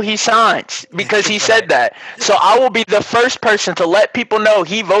bill he signs because he said that. So I will be the first person to let people know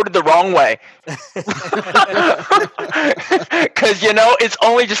he voted the wrong way. Because it's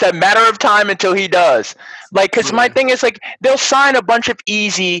only just a matter of time until he does. Like, because my thing is, like, they'll sign a bunch of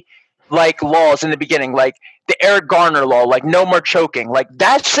easy, like, laws in the beginning, like the Eric Garner law, like no more choking. Like,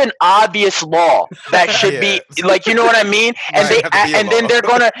 that's an obvious law that should be, like, you know what I mean? And then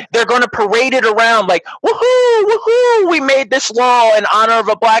they're gonna parade it around like, woohoo, we made this law in honor of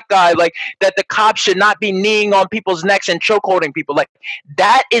a black guy, like that the cops should not be kneeing on people's necks and chokeholding people. Like,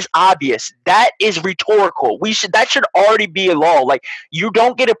 that is obvious. That is rhetorical. That should already be a law. Like, you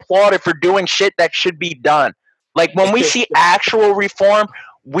don't get applauded for doing shit that should be done. Like, when we see actual reform,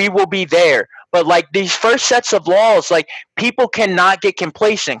 we will be there. But like these first sets of laws, like, people cannot get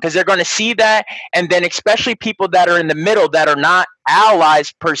complacent because they're going to see that. And then especially people that are in the middle that are not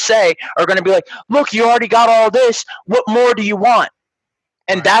allies per se are going to be like, look, you already got all this. What more do you want?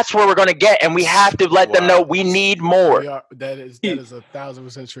 And that's where we're going to get. And we have to let them know we need more. That is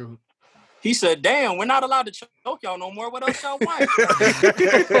 1,000% true. He said, damn, we're not allowed to choke y'all no more. What else y'all want?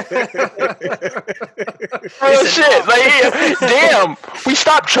 Oh, shit. Like, damn, we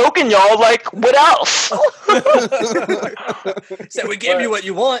stopped choking y'all. Like, what else? Said we gave you what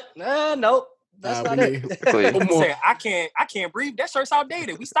you want. Nope. That's not it. Said, I can't breathe. That shirt's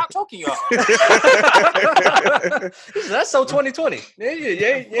outdated. We stopped choking y'all. That's so 2020. You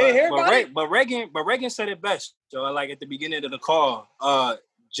ain't hear about it? But Reagan said it best, Joe. Like, at the beginning of the call,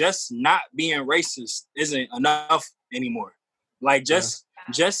 just not being racist isn't enough anymore. Like, just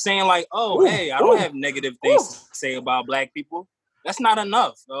saying like, hey, I don't have negative things to say about black people. That's not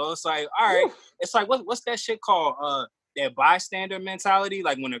enough. So it's like, all right. It's like, what's that shit called? that bystander mentality,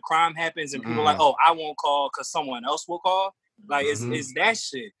 like when a crime happens and people are like, oh, I won't call because someone else will call. Like, it's that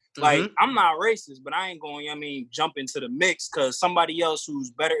shit. Like, I'm not racist, but I ain't going, jump into the mix because somebody else who's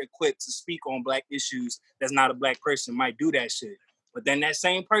better equipped to speak on black issues that's not a black person might do that shit. But then that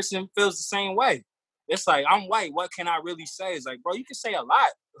same person feels the same way. It's like, I'm white. What can I really say? It's like, bro, you can say a lot.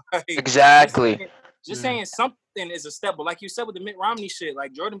 Like, exactly. Just saying something is a step. But like you said with the Mitt Romney shit,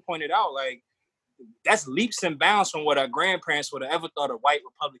 like Jordan pointed out, like, that's leaps and bounds from what our grandparents would have ever thought a white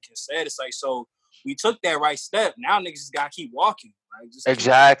Republican said. It's like, so we took that right step. Now niggas just gotta keep walking. Right?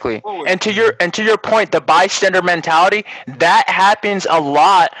 Exactly. And to your point, the bystander mentality, that happens a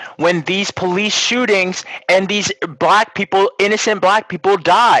lot when these police shootings and these black people, innocent black people,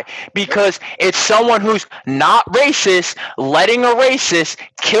 die, because it's someone who's not racist letting a racist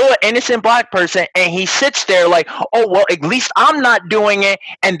kill an innocent black person, and he sits there like, oh well, at least I'm not doing it,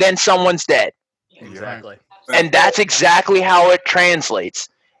 and then someone's dead. Exactly. And that's exactly how it translates.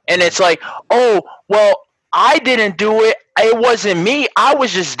 And it's like, oh well, I didn't do it. It wasn't me. I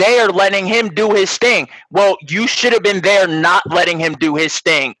was just there letting him do his thing. Well, you should have been there not letting him do his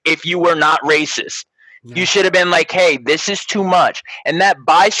thing if you were not racist. Yeah. You should have been like, hey, this is too much. And that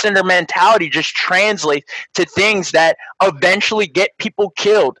bystander mentality just translates to things that eventually get people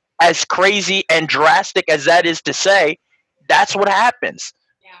killed. As crazy and drastic as that is to say, that's what happens.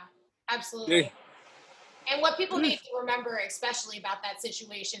 Yeah, absolutely. Yeah. And what people need to remember, especially about that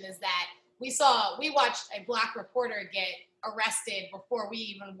situation, is that we watched a black reporter get arrested before we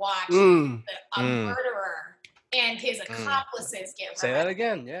even watched a murderer and his accomplices get arrested. Say that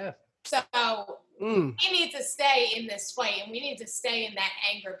again, yeah. So we need to stay in this fight, and we need to stay in that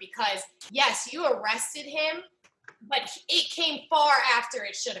anger, because yes, you arrested him, but it came far after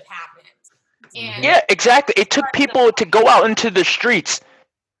it should have happened. And yeah, exactly. It took people to go out into the streets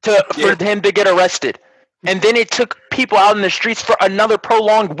for him to get arrested. And then it took people out in the streets for another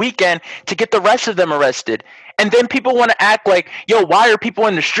prolonged weekend to get the rest of them arrested. And then people want to act like, yo, why are people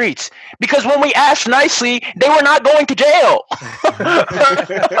in the streets? Because when we asked nicely, they were not going to jail.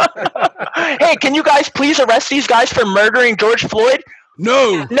 Hey, can you guys please arrest these guys for murdering George Floyd?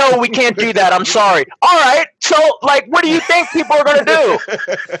 No, we can't do that. I'm sorry. All right. So, like, what do you think people are gonna do?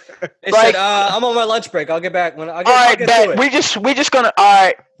 They said, I'm on my lunch break. I'll get back when I get. All right, bet. We just gonna. All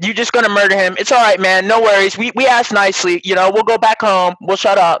right, you just gonna murder him. It's all right, man. No worries. We asked nicely. You know, we'll go back home. We'll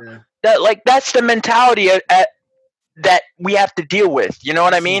shut up. Yeah. That's the mentality that we have to deal with. You know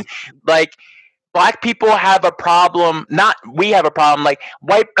what I mean? Like, black people have a problem. Not we have a problem. Like,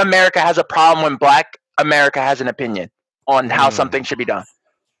 white America has a problem when black America has an opinion on how something should be done.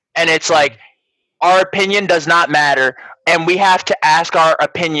 And it's like, our opinion does not matter, and we have to ask our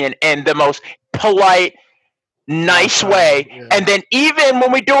opinion in the most polite, nice way. Yeah. And then even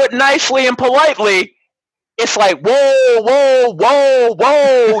when we do it nicely and politely, it's like, whoa,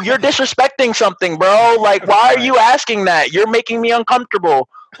 you're disrespecting something, bro. Like, why are you asking that? You're making me uncomfortable.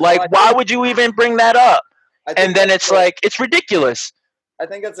 Like, why would you even bring that up? And then it's like, it's ridiculous. I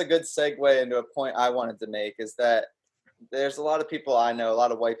think that's a good segue into a point I wanted to make, is that there's a lot of people I know, a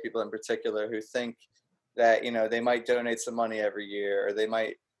lot of white people in particular, who think that, you know, they might donate some money every year, or they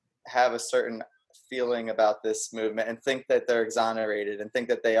might have a certain feeling about this movement and think that they're exonerated and think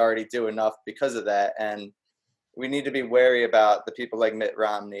that they already do enough because of that. And we need to be wary about the people like Mitt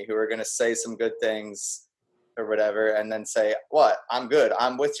Romney, who are going to say some good things or whatever, and then say, what, I'm good,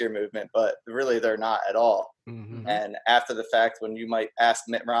 I'm with your movement, but really they're not at all. And after the fact, when you might ask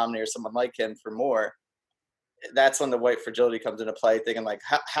Mitt Romney or someone like him for more, that's when the white fragility comes into play, thinking like,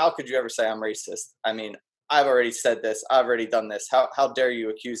 how could you ever say I'm racist? I mean, I've already said this, I've already done this, how dare you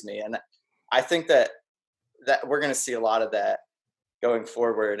accuse me? And I think that we're going to see a lot of that going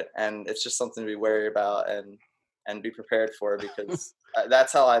forward, and it's just something to be wary about and be prepared for, because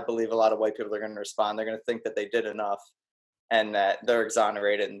that's how I believe a lot of white people are going to respond. They're going to think that they did enough and that they're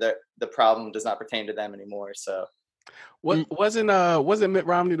exonerated, and the problem does not pertain to them anymore. So wasn't Mitt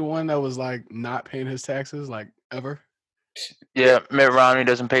Romney the one that was like not paying his taxes like ever? Yeah, Mitt Romney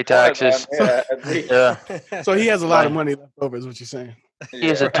doesn't pay taxes. Yeah. So he has a lot of money left over, is what you're saying. He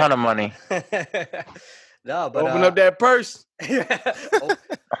has a ton of money. No, but open up that purse.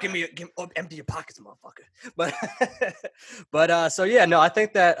 Empty your pockets, motherfucker. But so yeah, no, I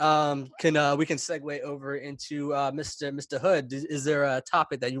think that we can segue over into Mr. Hood. Is there a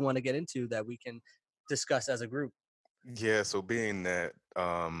topic that you want to get into that we can discuss as a group? Yeah, so being that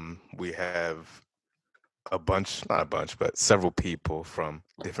we have but several people from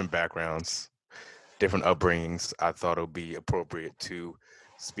different backgrounds, different upbringings, I thought it would be appropriate to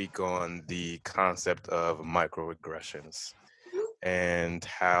speak on the concept of microaggressions. and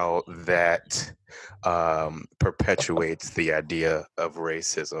how that perpetuates the idea of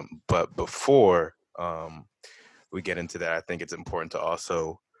racism. But before we get into that, I think it's important to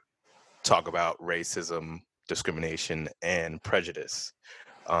also talk about racism, discrimination, and prejudice.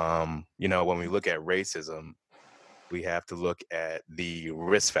 When we look at racism, we have to look at the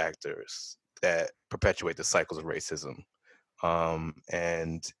risk factors that perpetuate the cycles of racism.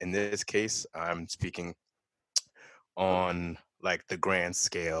 And in this case, I'm speaking on like the grand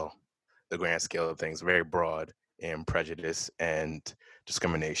scale of things, very broad in prejudice and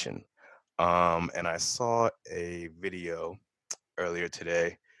discrimination. And I saw a video earlier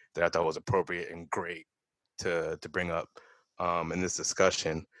today that I thought was appropriate and great to bring up in this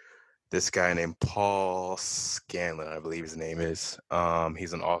discussion. This guy named Paul Scanlon, I believe his name is.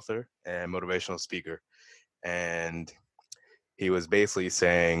 He's an author and motivational speaker. And he was basically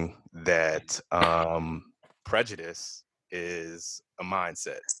saying that prejudice is a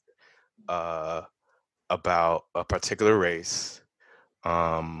mindset about a particular race.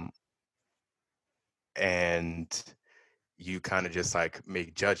 And you kind of just like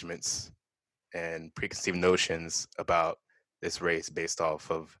make judgments and preconceived notions about this race based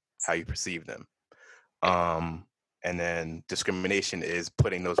off of how you perceive them. And then discrimination is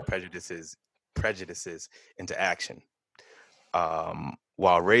putting those prejudices into action.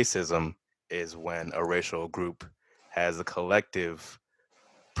 While racism is when a racial group has a collective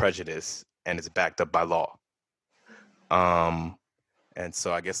prejudice and it's backed up by law. And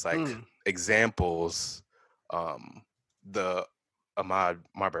so I guess like examples, the Ahmaud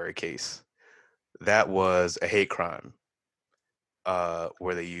Marbury case, that was a hate crime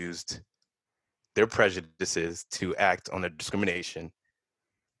where they used their prejudices to act on their discrimination.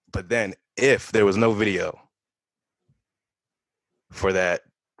 But then if there was no video for that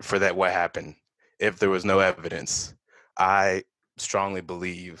what happened, if there was no evidence, I strongly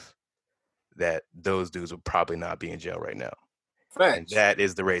believe that those dudes would probably not be in jail right now. Facts. And that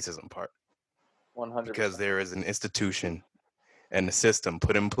is the racism part. 100%. Because there is an institution and a system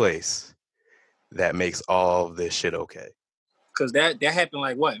put in place that makes all of this shit okay. Because that happened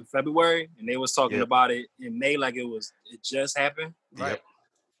like what, in February? And they was talking about it in May like it just happened. Right.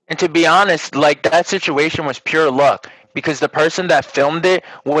 And to be honest, like that situation was pure luck because the person that filmed it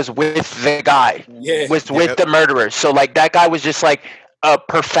was with the guy, with the murderer. So like that guy was just like a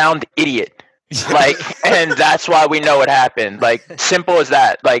profound idiot. Like, and that's why we know it happened. Like, simple as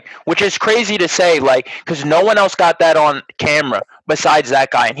that. Like, which is crazy to say, like, because no one else got that on camera besides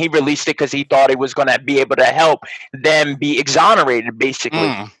that guy, and he released it because he thought he was gonna be able to help them be exonerated,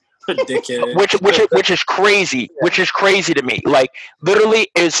 basically. Which is crazy. Which is crazy to me. Like, literally,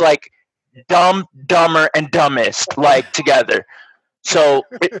 it's like dumb, dumber, and dumbest like together. So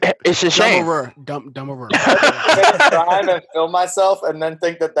it's a shame. Dumber. Trying to film myself and then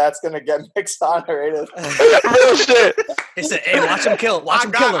think that that's gonna get me exonerated. Real shit. He said, "Hey, watch him kill. Watch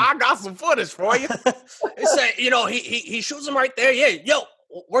him kill him." I got some footage for you. He said, he shoots him right there. Yeah, yo,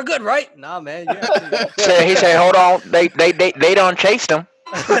 we're good, right? Nah, man. He said, "Hold on, they don't chase him.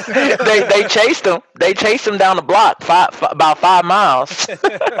 they chased him. They chased him down the block, about 5 miles.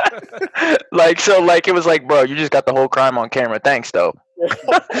 Like, so, like, it was like, bro, you just got the whole crime on camera. Thanks, though.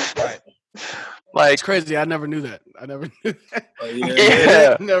 Right. Like, it's crazy. I never knew that. I never knew that.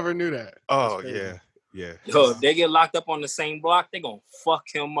 Yeah. Never knew that. Oh yeah. Yo, if they get locked up on the same block, they gonna fuck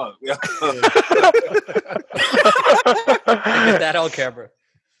him up. Get that on camera.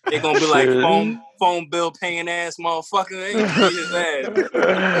 They gonna be like phone bill paying ass motherfucker.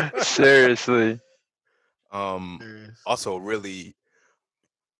 Seriously. Also, really,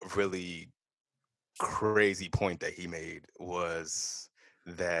 really crazy point that he made was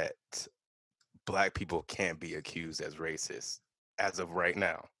that Black people can't be accused as racist as of right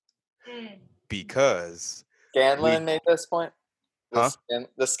now because Scanlon made this point.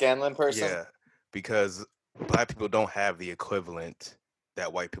 The Scanlon person. Yeah, because Black people don't have the equivalent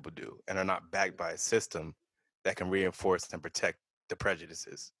that white people do and are not backed by a system that can reinforce and protect the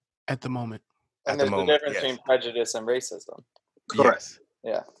prejudices at the moment. And there's a difference between prejudice and racism. Correct.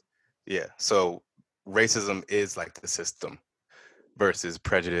 Yeah. Yeah. So racism is like the system versus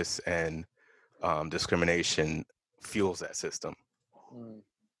prejudice and discrimination fuels that system.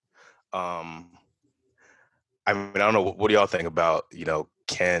 I mean, I don't know. What do y'all think about, do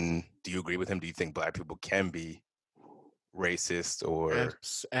you agree with him? Do you think Black people can be racist or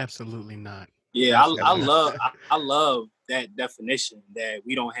absolutely not? Yeah, I love that definition that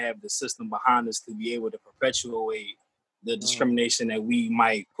we don't have the system behind us to be able to perpetuate the discrimination that we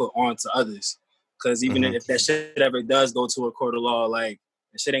might put onto others. Because even if that shit ever does go to a court of law, like,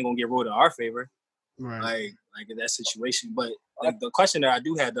 the shit ain't gonna get ruled in our favor. Right. Like, like in that situation. But the question that I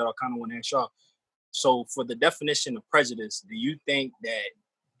do have that I kind of want to ask y'all. So for the definition of prejudice, do you think that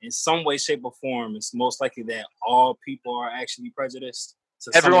in some way, shape, or form, it's most likely that all people are actually prejudiced?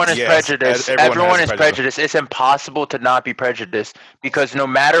 Everyone is Yes, prejudiced. everyone Everyone has is prejudiced. It's impossible to not be prejudiced because no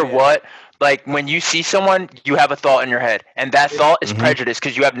matter what, like when you see someone, you have a thought in your head, and that thought is prejudice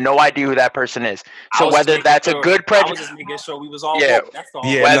because you have no idea who that person is. So whether that's a good I was prejudice, just making sure we was all Yeah. woke. That's all.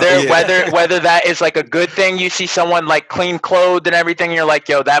 Yeah, whether that is like a good thing, you see someone like clean clothed and everything, you're like,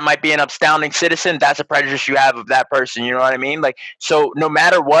 yo, that might be an upstanding citizen. That's a prejudice you have of that person. You know what I mean? Like, so no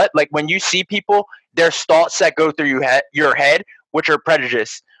matter what, like when you see people, there's thoughts that go through your head, which are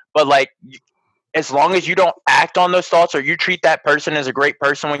prejudice. But like, as long as you don't act on those thoughts or you treat that person as a great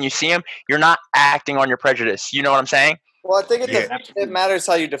person when you see him, you're not acting on your prejudice. You know what I'm saying? Well, I think it matters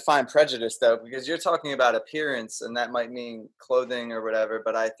how you define prejudice, though, because you're talking about appearance, and that might mean clothing or whatever.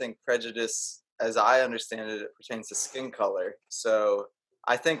 But I think prejudice, as I understand it, it pertains to skin color. So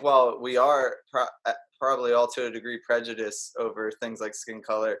I think while we are probably all to a degree prejudiced over things like skin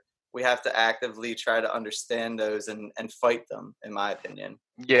color, we have to actively try to understand those and fight them, in my opinion.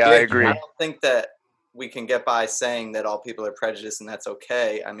 Yeah, I agree. I don't think that we can get by saying that all people are prejudiced and that's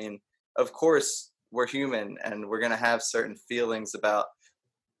okay. I mean, of course, we're human and we're going to have certain feelings about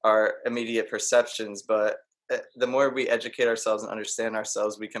our immediate perceptions, but the more we educate ourselves and understand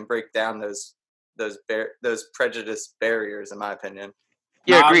ourselves, we can break down those prejudice barriers, in my opinion.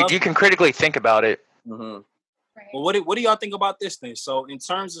 Yeah, agreed. You can critically think about it. Mm-hmm. Well, what do y'all think about this thing? So in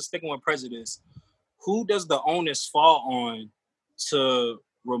terms of sticking with prejudice, who does the onus fall on to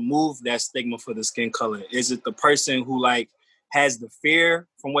remove that stigma for the skin color? Is it the person who like has the fear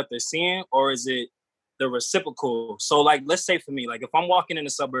from what they're seeing, or is it the reciprocal? So like, let's say for me, like if I'm walking in the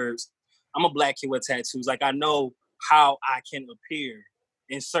suburbs, I'm a black kid with tattoos. Like I know how I can appear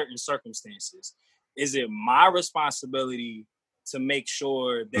in certain circumstances. Is it my responsibility to make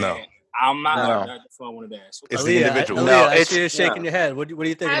sure that No. I'm not? No. That's what I wanted to ask. It's the individual. No, Aaliyah, it's- you're shaking your head. What are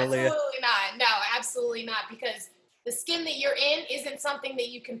you thinking, Aaliyah? Absolutely not. No, absolutely not. Because the skin that you're in isn't something that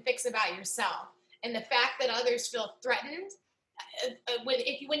you can fix about yourself. And the fact that others feel threatened,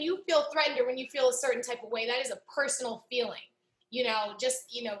 when you feel threatened or when you feel a certain type of way, that is a personal feeling. You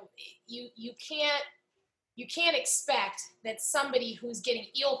can't expect that somebody who's getting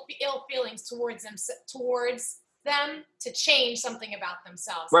ill feelings towards them to change something about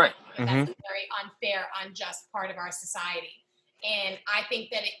themselves. Right. That's a very unfair, unjust part of our society. And I think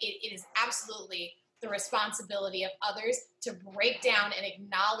that it is absolutely the responsibility of others to break down and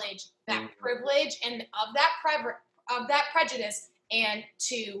acknowledge that privilege and of that prejudice, and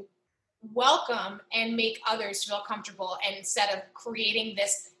to welcome and make others feel comfortable, and instead of creating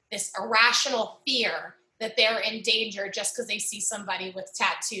this irrational fear that they're in danger just because they see somebody with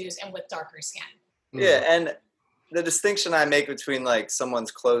tattoos and with darker skin. Yeah, and the distinction I make between like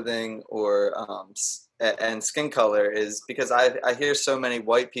someone's clothing or and skin color is because I hear so many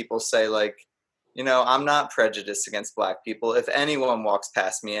white people say like, I'm not prejudiced against black people. If anyone walks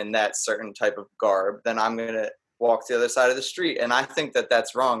past me in that certain type of garb, then I'm going to walk to the other side of the street. And I think that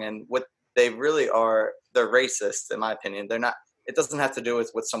that's wrong. And what they really are, they're racist, in my opinion. They're not. It doesn't have to do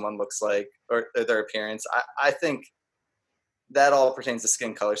with what someone looks like or their appearance. I think that all pertains to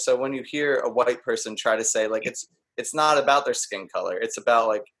skin color. So when you hear a white person try to say like it's not about their skin color, it's about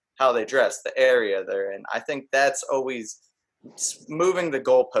like how they dress, the area they're in, I think that's always moving the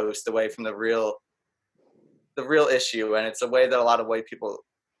goalpost away from the real issue, and it's a way that a lot of white people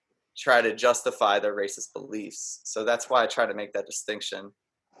try to justify their racist beliefs. So that's why I try to make that distinction.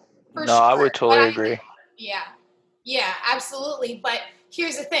 I would totally agree. Yeah, absolutely. But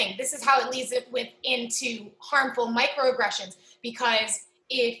here's the thing. This is how it leads it into harmful microaggressions, because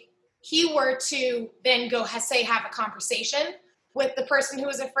if he were to then go have a conversation with the person who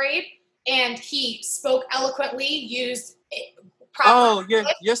was afraid, and he spoke eloquently, used proper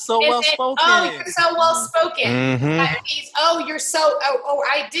you're so well spoken. Oh, you're so well spoken. Mm-hmm. That means, you're so.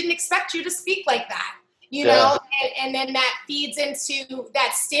 I didn't expect you to speak like that. Know, and then that feeds into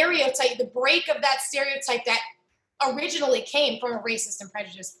that stereotype, the break of that stereotype that originally came from a racist and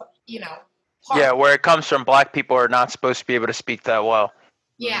prejudiced, part. Yeah, where it comes from, black people are not supposed to be able to speak that well.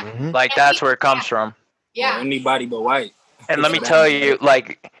 Yeah. Mm-hmm. Like, that's where it comes from. Yeah. Anybody but white. And let me tell you,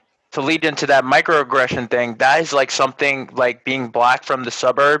 like, to lead into that microaggression thing, that is like something like being black from the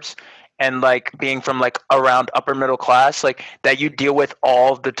suburbs and like being from like around upper middle class, like that you deal with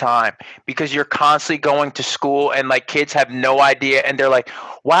all the time, because you're constantly going to school and like kids have no idea, and they're like,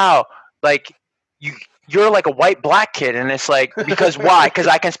 wow, like you're like a white black kid, and it's like, because why? Because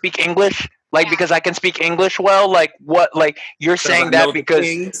I can speak English? Like, Yeah. because I can speak English well, like what, like you're saying that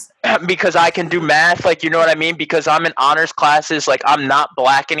because I can do math, like, you know what I mean? Because I'm in honors classes, like I'm not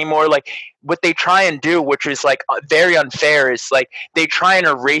black anymore. Like what they try and do, which is like very unfair, is like they try and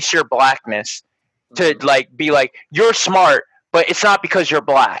erase your blackness to like be like you're smart, but it's not because you're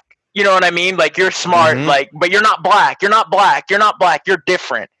black. You know what I mean? Like you're smart, like, but you're not black. You're not black. You're not black. You're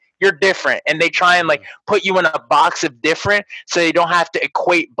different. You're different. And they try and like put you in a box of different so you don't have to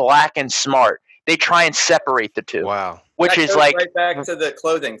equate black and smart. They try and separate the two. Wow. Which That is goes like right back to the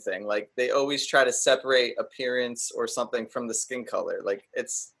clothing thing. Like they always try to separate appearance or something from the skin color. Like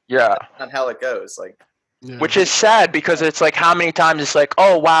it's yeah. not how it goes. Like Which is sad because it's like how many times it's like,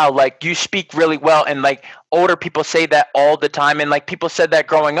 oh wow, like you speak really well, and like older people say that all the time, and like people said that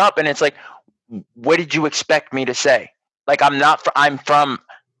growing up, and it's like, what did you expect me to say? Like I'm from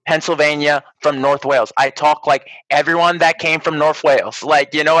Pennsylvania, from North Wales. I talk like everyone that came from North Wales.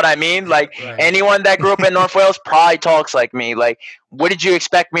 Like, you know what I mean? Like anyone that grew up in North Wales probably talks like me. Like, what did you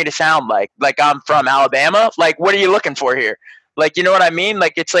expect me to sound like? Like I'm from Alabama? Like, what are you looking for here? Like, you know what I mean?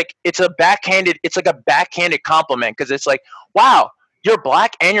 Like it's a backhanded compliment because it's like, wow, you're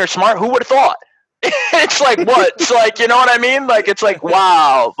black and you're smart. Who would have thought? It's like what? It's like, you know what I mean? Like it's like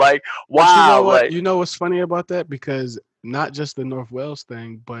wow, like wow. But you know what? Like, You know what's funny about that? Because not just the North Wales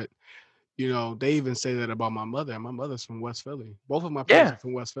thing, but you know, they even say that about my mother. My mother's from West Philly. Both of my parents are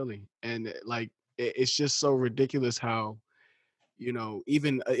from West Philly, and like it's just so ridiculous how, you know,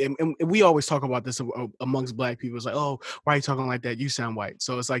 even and we always talk about this amongst black people. It's like, oh, why are you talking like that? You sound white.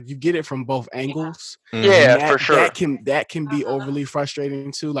 So it's like you get it from both angles. Yeah, for sure. That can be overly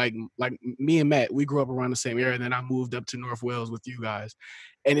frustrating too. Like me and Matt, we grew up around the same area, and then I moved up to North Wales with you guys.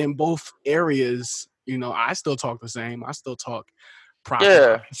 And in both areas, you know, I still talk the same. I still talk proper.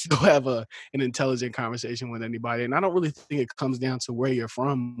 Yeah. I still have an intelligent conversation with anybody. And I don't really think it comes down to where you're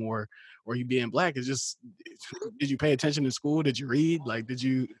from or you being black. It's just, did you pay attention in school? Did you read? Like, did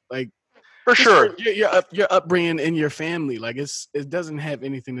you like? For sure. Your upbringing in your family, like it doesn't have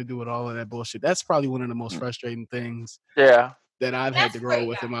anything to do with all of that bullshit. That's probably one of the most frustrating things. Yeah. That I've had to grow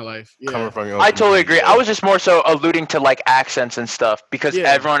with in my life. Yeah. I totally agree. I was just more so alluding to like accents and stuff because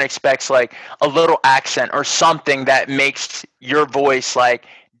everyone expects like a little accent or something that makes your voice like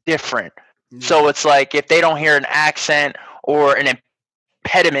different. So it's like if they don't hear an accent or an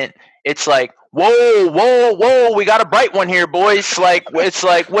impediment, it's like, whoa, we got a bright one here, boys. Like, it's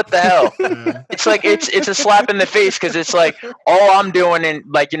like, what the hell? It's like, it's a slap in the face because it's like, all I'm doing and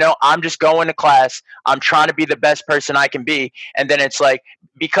like, you know, I'm just going to class. I'm trying to be the best person I can be. And then it's like,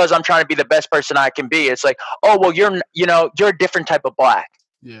 because I'm trying to be the best person I can be, it's like, oh, well, you're a different type of black.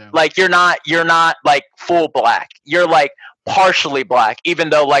 Yeah. Like, you're not like full black. You're like partially black, even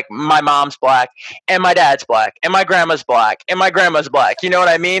though like my mom's black and my dad's black and my grandma's black and my grandma's black. You know what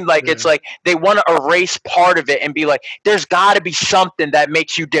I mean? Like it's like they want to erase part of it and be like, there's got to be something that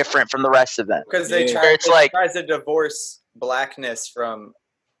makes you different from the rest of them. Because they tries to divorce blackness from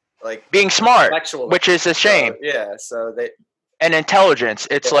like being smart, which is a shame. So they. And intelligence.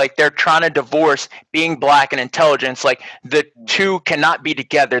 It's like they're trying to divorce being black and intelligence. Like the two cannot be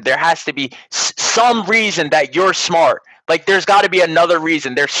together. There has to be some reason that you're smart. Like there's got to be another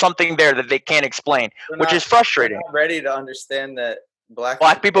reason. There's something there that they can't explain, which is frustrating. They're not ready to understand that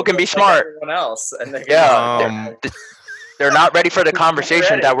black people can be smart. Like everyone else, and they they're not ready for the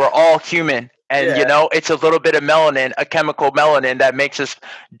conversation that we're all human. And, you know, it's a little bit of melanin, a chemical melanin that makes us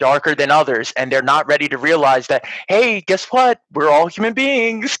darker than others. And they're not ready to realize that, hey, guess what? We're all human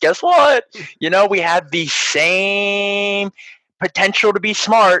beings. Guess what? You know, we have the same potential to be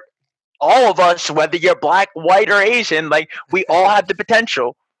smart. All of us, whether you're black, white, or Asian, like we all have the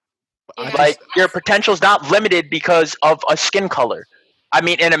potential. Like your potential is not limited because of a skin color. I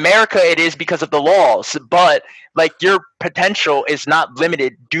mean, in America, it is because of the laws, but like your potential is not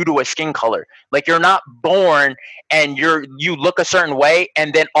limited due to a skin color. Like you're not born and you look a certain way,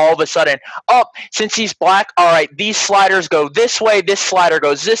 and then all of a sudden, oh, since he's black, all right, these sliders go this way, this slider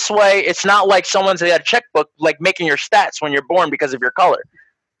goes this way. It's not like someone's got a checkbook like making your stats when you're born because of your color.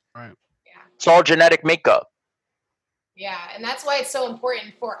 Right. Yeah. It's all genetic makeup. Yeah, and that's why it's so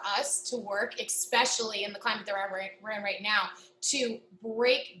important for us to work, especially in the climate that we're in right now, to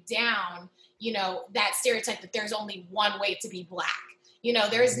break down, you know, that stereotype that there's only one way to be black. You know,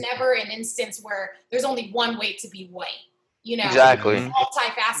 there's never an instance where there's only one way to be white. You know, exactly. It's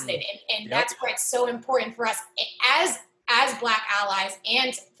multifaceted, and that's why it's so important for us as black allies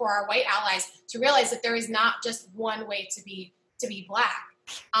and for our white allies to realize that there is not just one way to be black.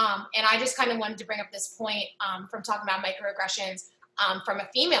 And I just kind of wanted to bring up this point from talking about microaggressions from a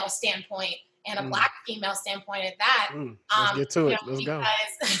female standpoint and a black female standpoint at that. Let's get to it. Let's go.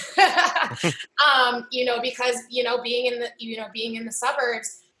 Because being in the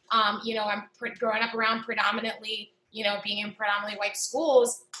suburbs, I'm growing up around predominantly, being in predominantly white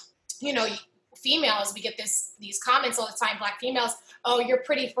schools, females, we get these comments all the time, black females, oh, you're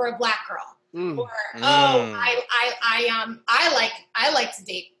pretty for a black girl. Or, I like to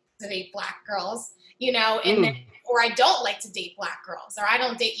date black girls, and then, or I don't like to date black girls, or I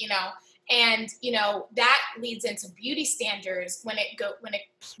don't date, and that leads into beauty standards when it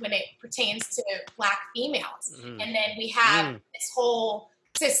pertains to black females. And then we have this whole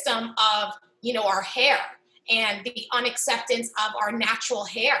system of, our hair and the unacceptance of our natural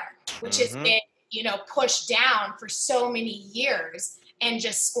hair, which has been, pushed down for so many years and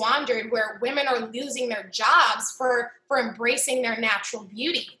just squandered, where women are losing their jobs for embracing their natural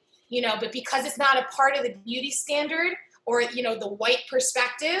beauty, but because it's not a part of the beauty standard or, the white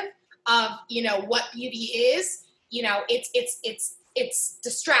perspective of, what beauty is, it's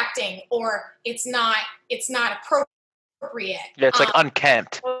distracting, or it's not appropriate. Yeah, it's like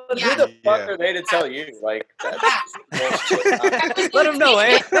unkempt. Who the fuck are they to tell you? Like, let them know,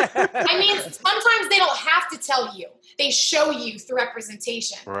 eh? I mean, sometimes they don't have to tell you. They show you through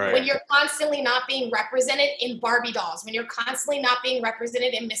representation. Right. When you're constantly not being represented in Barbie dolls, when you're constantly not being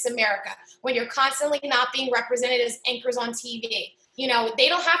represented in Miss America, when you're constantly not being represented as anchors on TV, they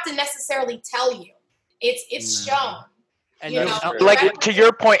don't have to necessarily tell you. It's shown. And like to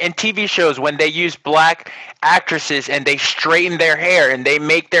your point, in TV shows, when they use black actresses and they straighten their hair and they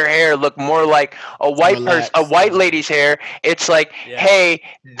make their hair look more like a white lady's hair, it's like, hey,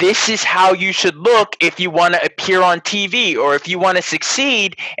 this is how you should look if you want to appear on TV, or if you want to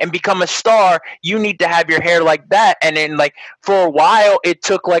succeed and become a star, you need to have your hair like that. And then, like, for a while, it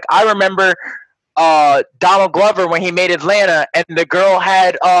took, like, I remember Donald Glover when he made Atlanta, and the girl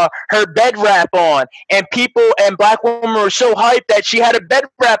had her bed wrap on, and people and black women were so hyped that she had a bed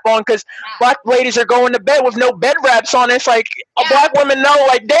wrap on, because black ladies are going to bed with no bed wraps on. It's like a black woman know,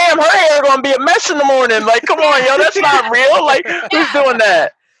 like, damn, her hair gonna be a mess in the morning. Like, come on, yo, that's not real. Like, who's doing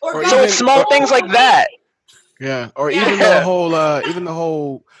that? So it's small things like that. Yeah, or even the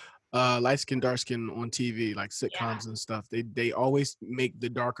whole light skin, dark skin on TV, like sitcoms and stuff. They always make the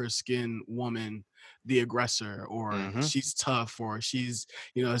darker skinned woman the aggressor, or she's tough, or she's,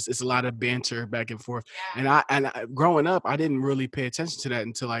 it's a lot of banter back and forth. And I growing up, I didn't really pay attention to that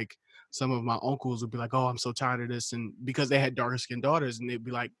until, like, some of my uncles would be like, oh, I'm so tired of this, and because they had darker skinned daughters, and they'd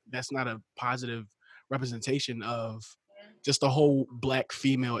be like, that's not a positive representation of just the whole black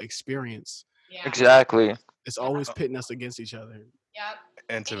female experience. Exactly. It's always pitting us against each other. Yep.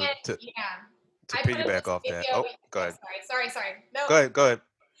 And to piggyback off that. Oh, go ahead. Sorry. No. Go ahead.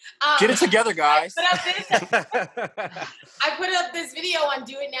 Get it together, guys. I put up this video on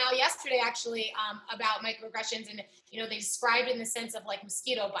Do It Now yesterday, actually, about microaggressions, and they described it in the sense of like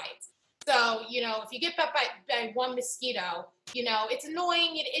mosquito bites. So if you get bit by one mosquito, it's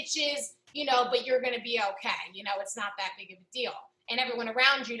annoying, it itches, but you're gonna be okay. It's not that big of a deal, and everyone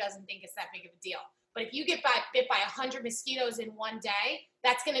around you doesn't think it's that big of a deal. But if you get bit by 100 mosquitoes in one day,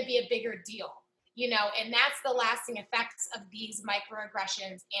 that's going to be a bigger deal, and that's the lasting effects of these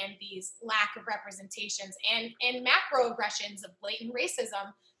microaggressions and these lack of representations and macroaggressions of blatant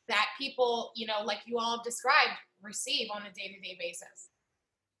racism that people, like you all have described, receive on a day-to-day basis.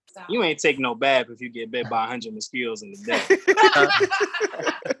 So. You ain't take no bath if you get bit by 100 mosquitoes in a day.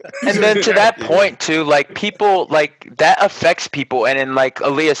 And then to that point too, like, people, like, that affects people. And then, like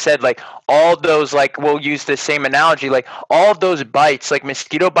Aaliyah said, like, all those, like, we'll use the same analogy, like, all of those bites, like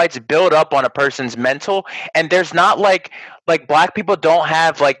mosquito bites, build up on a person's mental. And there's not like black people don't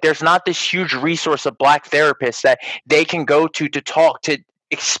have, like, there's not this huge resource of black therapists that they can go to talk to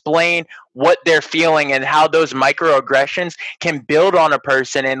explain what they're feeling and how those microaggressions can build on a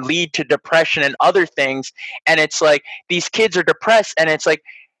person and lead to depression and other things. And it's like, these kids are depressed, and it's like,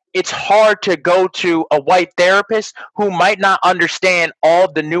 it's hard to go to a white therapist who might not understand all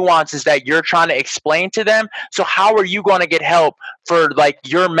the nuances that you're trying to explain to them. So how are you going to get help for, like,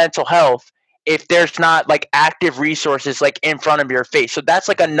 your mental health if there's not, like, active resources, like, in front of your face? So that's,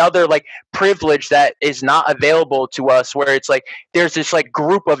 like, another, like, privilege that is not available to us, where it's like there's this, like,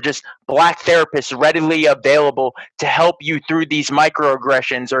 group of just black therapists readily available to help you through these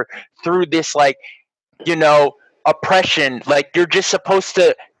microaggressions or through this, like, oppression. Like, you're just supposed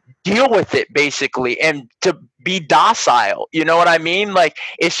to deal with it, basically, and to be docile. You know what I mean? Like,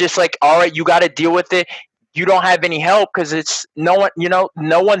 it's just like, all right, you got to deal with it. you don't have any help because it's no one, no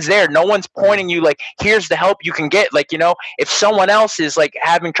one's there. No one's pointing you like, here's the help you can get. Like, if someone else is like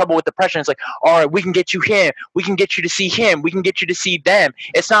having trouble with depression, it's like, all right, we can get you him. We can get you to see him. We can get you to see them.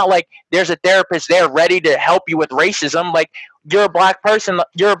 It's not like there's a therapist there ready to help you with racism. Like, you're a black person.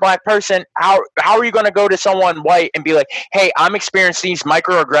 How are you going to go to someone white and be like, hey, I'm experiencing these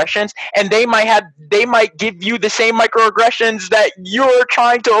microaggressions, and they might give you the same microaggressions that you're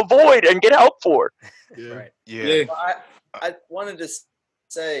trying to avoid and get help for. Yeah. Right. Yeah. Well, I wanted to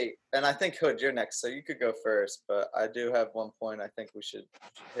say, and I think Hood, you're next, so you could go first. But I do have one point I think we should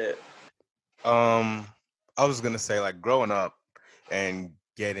hit. I was gonna say, like, growing up and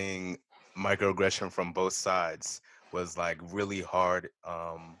getting microaggression from both sides was like really hard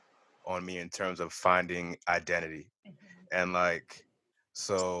on me in terms of finding identity. And like,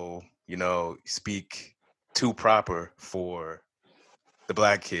 so speak too proper for the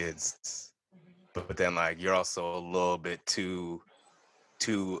black kids, but then like you're also a little bit too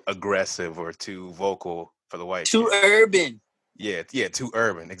aggressive or too vocal for the white Too kids. urban. Yeah, too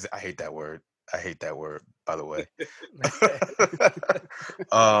urban. I hate that word. By the way.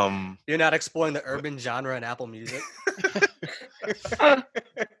 You're not exploring the urban genre in Apple Music.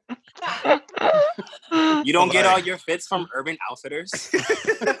 You don't get all your fits from Urban Outfitters. If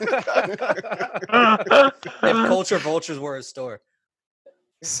Culture Vultures were a store.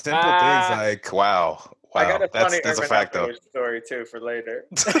 Simple things like wow. I got a funny that's a Urban fact though. Outfitters story too for later.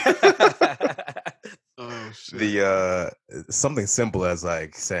 Oh shit. The something simple as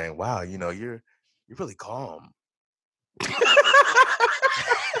like saying, "Wow, you're really calm."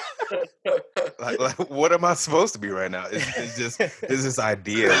 like, what am I supposed to be right now? It's just there's this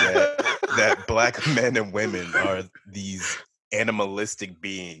idea that black men and women are these animalistic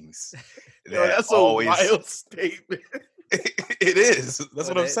beings. That's always, a wild statement. It is. That's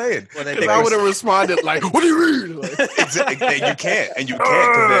what I'm saying. Because I would have responded like, "What do you mean?" Like, And you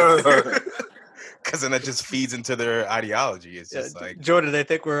can't, because then that just feeds into their ideology. It's just like, Jordan, they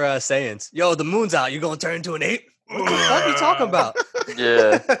think we're Saiyans. Yo, the moon's out. You gonna turn into an ape? What the fuck are you talking about?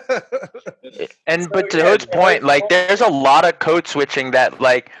 Yeah. But to Hood's point, like, there's a lot of code switching that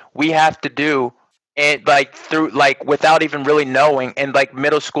like we have to do, and like through like without even really knowing, in like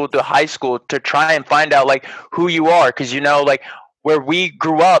middle school to high school, to try and find out like who you are, because like where we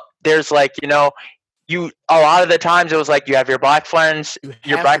grew up, there's like a lot of the times it was like you have your black friends, and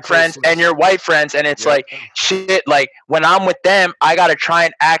your white friends, and it's like shit. Like when I'm with them, I gotta try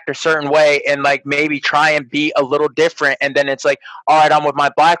and act a certain way, and like maybe try and be a little different. And then it's like, all right, I'm with my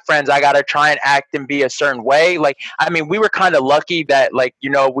black friends, I gotta try and act and be a certain way. Like, I mean, we were kind of lucky that like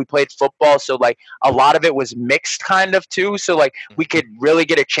we played football, so like a lot of it was mixed kind of too. So like we could really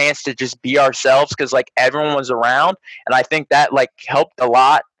get a chance to just be ourselves because like everyone was around, and I think that like helped a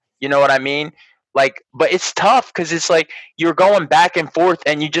lot. You know what I mean? Like, but it's tough because it's like you're going back and forth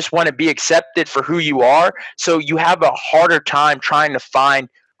and you just want to be accepted for who you are. So you have a harder time trying to find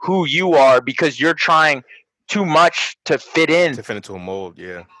who you are because you're trying too much to fit into a mold.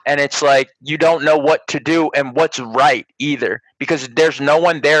 Yeah. And it's like you don't know what to do and what's right either because there's no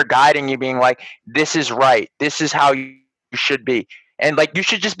one there guiding you being like, this is right. This is how you should be. And like you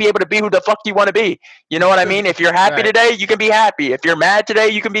should just be able to be who the fuck you want to be. You know what I mean? If you're happy today, you can be happy. If you're mad today,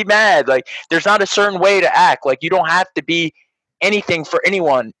 you can be mad. Like there's not a certain way to act. Like you don't have to be anything for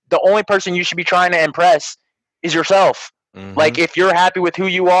anyone. The only person you should be trying to impress is yourself. Mm-hmm. Like if you're happy with who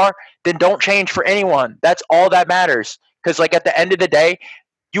you are, then don't change for anyone. That's all that matters. Because like at the end of the day,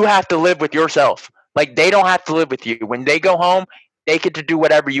 you have to live with yourself. Like they don't have to live with you. When they go home, they get to do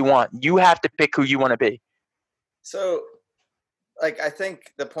whatever you want. You have to pick who you want to be. So like, I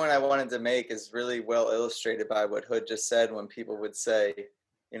think the point I wanted to make is really well illustrated by what Hood just said when people would say,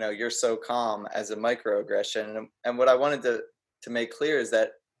 you're so calm as a microaggression. And what I wanted to make clear is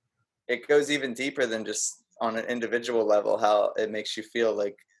that it goes even deeper than just on an individual level, how it makes you feel.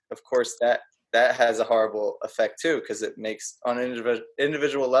 Like, of course, that has a horrible effect too, because it makes on an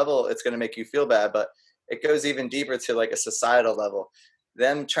individual level, it's going to make you feel bad, but it goes even deeper to like a societal level.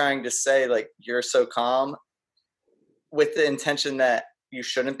 Them trying to say like, you're so calm, with the intention that you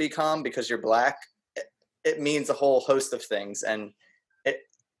shouldn't be calm because you're black, it means a whole host of things. And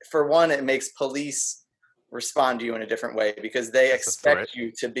for one, it makes police respond to you in a different way because they expect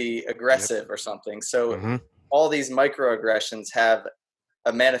you to be aggressive or something. So all these microaggressions have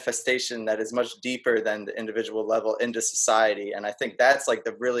a manifestation that is much deeper than the individual level into society. And I think that's like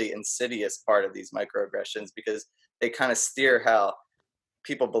the really insidious part of these microaggressions because they kind of steer how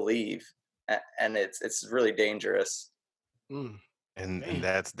people believe. And it's really dangerous. And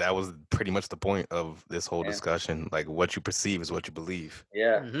that was pretty much the point of this whole discussion. Like what you perceive is what you believe.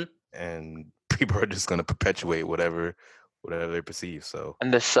 Yeah. And people are just going to perpetuate whatever they perceive. So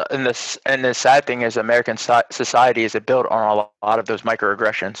And the sad thing is, American society is built on a lot of those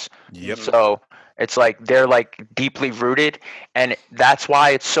microaggressions. Yep. So it's like they're like deeply rooted, and that's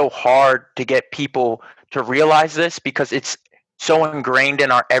why it's so hard to get people to realize this, because it's so ingrained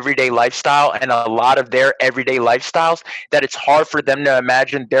in our everyday lifestyle and a lot of their everyday lifestyles that it's hard for them to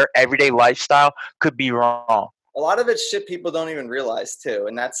imagine their everyday lifestyle could be wrong. A lot of it's shit people don't even realize too,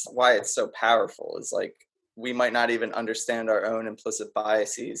 and that's why it's so powerful. Is like we might not even understand our own implicit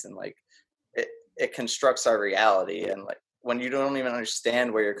biases, and like it constructs our reality. And like when you don't even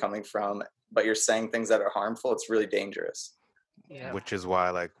understand where you're coming from, but you're saying things that are harmful, it's really dangerous. Yeah. Which is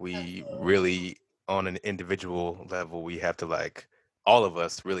why, like, we really, on an individual level, we have to, like, all of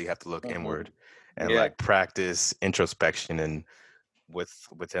us really have to look inward and like practice introspection and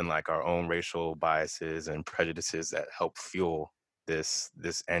within like our own racial biases and prejudices that help fuel this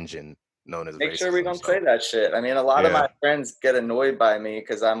engine known as Make racism. sure we don't say that shit. I mean, a lot of my friends get annoyed by me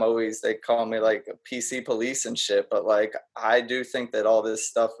because they call me like a PC police and shit, but like I do think that all this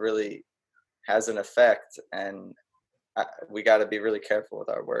stuff really has an effect, and we got to be really careful with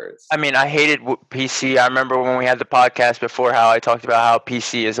our words. I mean, I hated PC. I remember when we had the podcast before how I talked about how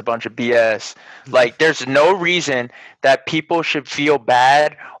PC is a bunch of BS. Like, there's no reason that people should feel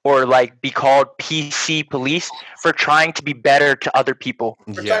bad or like be called PC police for trying to be better to other people.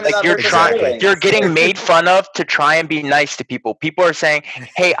 Yeah. Like you're getting made fun of to try and be nice to people. People are saying,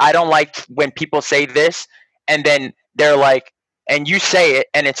 "Hey, I don't like when people say this," and then they're like, and you say it,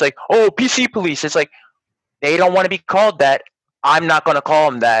 and it's like, "Oh, PC police." It's like, they don't want to be called that. I'm not going to call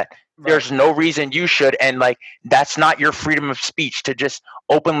them that. Right. There's no reason you should. And like, that's not your freedom of speech to just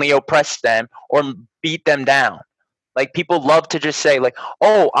openly oppress them or beat them down. Like, people love to just say like,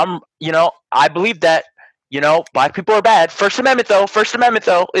 oh, I believe that, black people are bad. First Amendment though.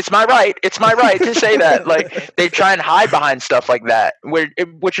 It's my right to say that. Like, they try and hide behind stuff like that,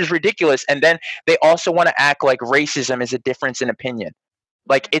 which is ridiculous. And then they also want to act like racism is a difference in opinion.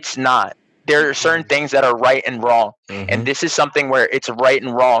 Like, it's not. There are certain things that are right and wrong. And this is something where it's right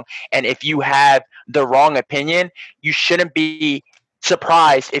and wrong. And if you have the wrong opinion, you shouldn't be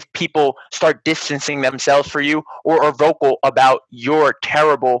surprised if people start distancing themselves for you or are vocal about your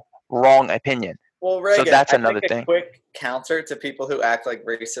terrible wrong opinion. Well, Reagan, so that's another thing. A quick counter to people who act like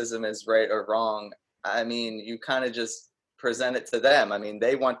racism is right or wrong. I mean, you kind of just present it to them. I mean,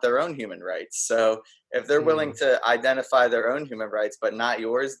 they want their own human rights. So if they're willing to identify their own human rights, but not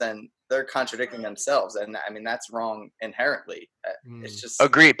yours, then they're contradicting themselves. And I mean, that's wrong inherently. It's just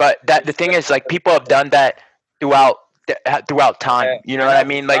agree. But the thing is, like, people have done that throughout time. You know what I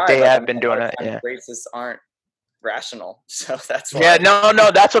mean? Like, they have been doing it. Yeah. Racists aren't rational. So that's why. Yeah,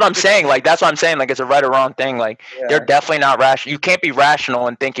 no, that's what I'm saying. Like, that's what I'm saying. Like, it's a right or wrong thing. Like, they're definitely not rational. You can't be rational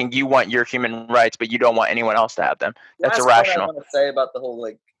in thinking you want your human rights, but you don't want anyone else to have them. That's irrational. What I want to say about the whole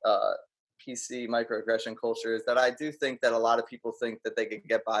like PC microaggression culture is that I do think that a lot of people think that they could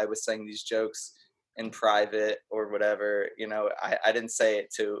get by with saying these jokes in private or whatever. I didn't say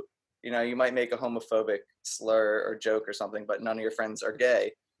it to, you might make a homophobic slur or joke or something, but none of your friends are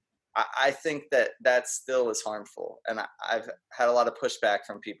gay. I think that still is harmful. And I've had a lot of pushback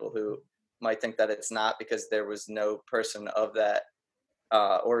from people who might think that it's not because there was no person of that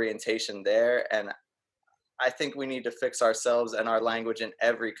orientation there. And I think we need to fix ourselves and our language in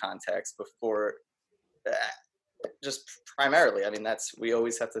every context before just primarily. I mean, we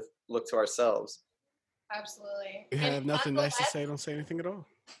always have to look to ourselves. Absolutely. You have nothing nice to say, don't say anything at all.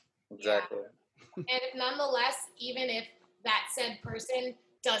 Exactly. Yeah. And if nonetheless, even if that said person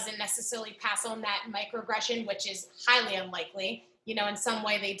doesn't necessarily pass on that microaggression, which is highly unlikely, in some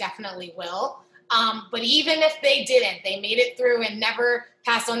way they definitely will. But even if they didn't, they made it through and never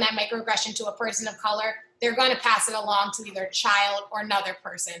passed on that microaggression to a person of color, they're going to pass it along to either a child or another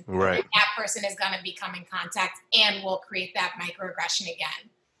person. Right. And that person is going to become in contact and will create that microaggression again.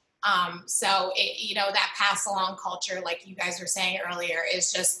 So that pass along culture, like you guys were saying earlier,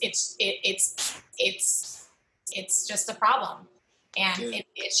 is just it's just a problem, and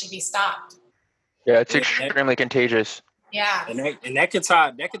it should be stopped. Yeah, it's extremely contagious. Yeah, and that could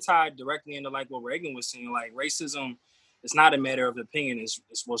tie directly into like what Reagan was saying. Like, racism, it's not a matter of opinion. It's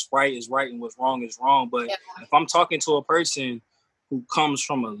what's right is right and what's wrong is wrong. But if I'm talking to a person who comes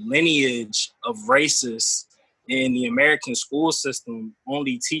from a lineage of racists, and the American school system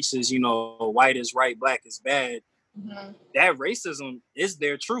only teaches, white is right, black is bad, that racism is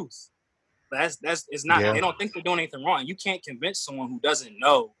their truth. That's it's not. They don't think they're doing anything wrong. You can't convince someone who doesn't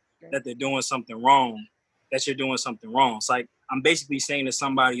know that they're doing something wrong that you're doing something wrong. It's like I'm basically saying to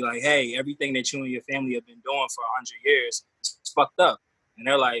somebody like, hey, everything that you and your family have been doing for 100 years is fucked up. And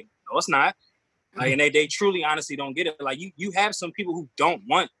they're like, no, it's not. Like, and they truly, honestly don't get it. Like, you have some people who don't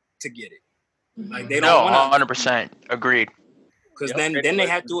want to get it. Like, they don't want to. 100% agreed. Because then they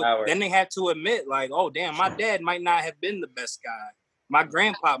have to admit, like, oh damn, my dad might not have been the best guy. My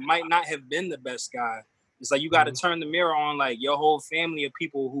grandpa might not have been the best guy. It's like you got to turn the mirror on, like your whole family of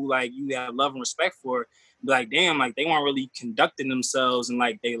people who like you have love and respect for. Be like, damn, like they weren't really conducting themselves and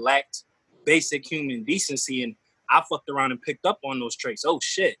like they lacked basic human decency. And I fucked around and picked up on those traits. Oh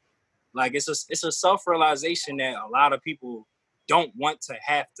shit! Like it's a self-realization that a lot of people don't want to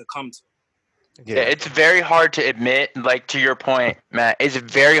have to come to. Yeah, it's very hard to admit, like to your point, Matt, it's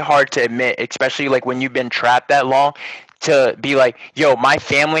very hard to admit, especially like when you've been trapped that long, to be like, yo, my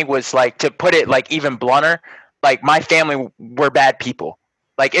family was like, to put it like even blunter, like my family were bad people.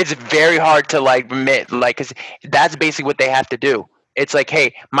 Like it's very hard to like admit, like, cause that's basically what they have to do. It's like,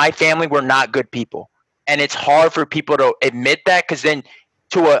 hey, my family were not good people. And it's hard for people to admit that, cause then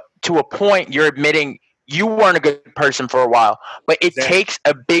to a point you're admitting you weren't a good person for a while. But it takes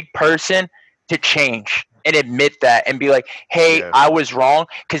a big person to change and admit that and be like, hey, I was wrong,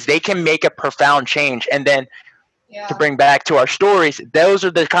 because they can make a profound change. And then to bring back to our stories, those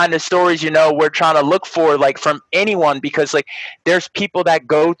are the kind of stories, you know, we're trying to look for, like from anyone, because like there's people that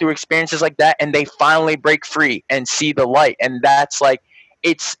go through experiences like that and they finally break free and see the light. And that's like,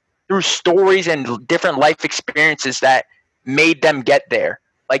 it's through stories and different life experiences that made them get there.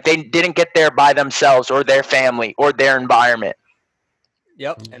 Like they didn't get there by themselves or their family or their environment.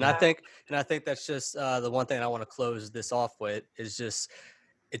 Yep. And I think that's just the one thing I want to close this off with is just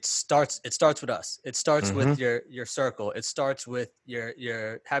it starts with us. It starts with your circle. It starts with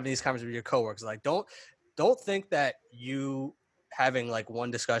your having these conversations with your coworkers. Like don't think that you having like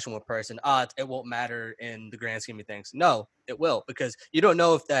one discussion with a person, it won't matter in the grand scheme of things. No, it will, because you don't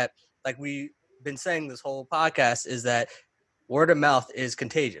know if that, like we've been saying this whole podcast, is that word of mouth is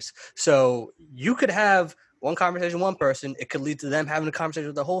contagious. So you could have one conversation, one person, it could lead to them having a conversation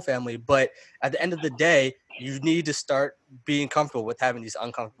with the whole family. But at the end of the day, you need to start being comfortable with having these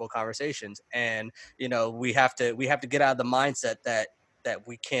uncomfortable conversations. And, you know, we have to get out of the mindset that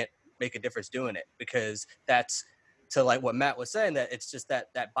we can't make a difference doing it, because that's to like what Matt was saying, that it's just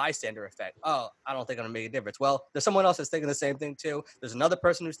that bystander effect. Oh, I don't think I'm gonna make a difference. Well, there's someone else that's thinking the same thing too. There's another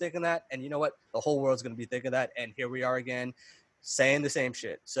person who's thinking that, and you know what? The whole world's gonna be thinking that. And here we are again, saying the same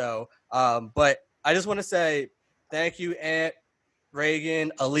shit. So, but I just want to say thank you, Ant,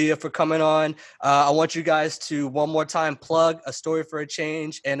 Reagan, Aaliyah, for coming on. I want you guys to one more time plug A Story for a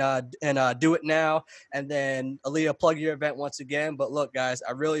Change and do it now. And then Aaliyah, plug your event once again. But look, guys,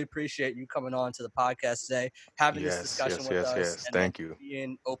 I really appreciate you coming on to the podcast today, having this discussion with us. Yes. And thank you.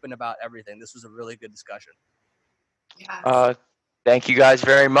 Being open about everything. This was a really good discussion. Thank you guys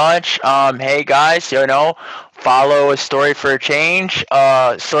very much. Hey guys, you know, follow A Story for Change,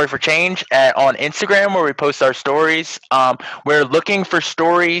 Story for Change on Instagram, where we post our stories. We're looking for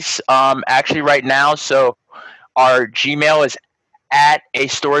stories actually right now. So our Gmail is at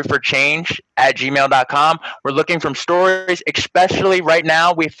astoryforchange@gmail.com. We're looking from stories, especially right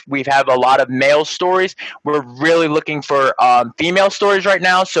now. We've have a lot of male stories. We're really looking for female stories right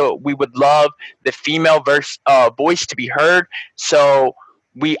now. So we would love the female voice to be heard. So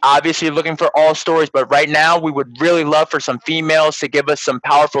we obviously are looking for all stories, but right now we would really love for some females to give us some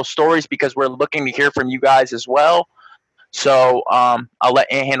powerful stories, because we're looking to hear from you guys as well. So I'll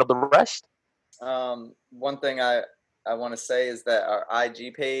let Ann handle the rest. One thing I want to say is that our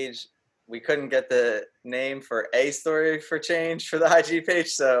IG page, we couldn't get the name for A Story for Change for the IG page.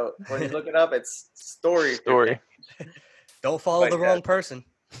 So when you look it up, it's Story. Don't follow the wrong person.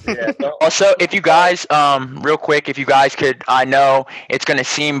 Yeah, also, if you guys, real quick, if you guys could, I know it's going to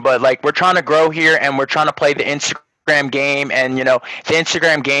seem, but like we're trying to grow here and we're trying to play the Instagram game. And, you know, the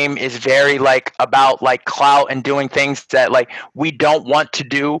Instagram game is very like about like clout and doing things that like we don't want to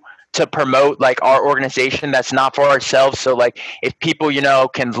do to promote like our organization. That's not for ourselves. So like if people, you know,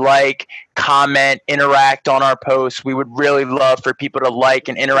 can like, comment, interact on our posts, we would really love for people to like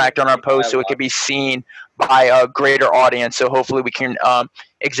and interact on our posts so it could be seen by a greater audience. So hopefully we can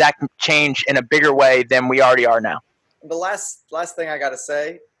exact change in a bigger way than we already are now. The last thing I got to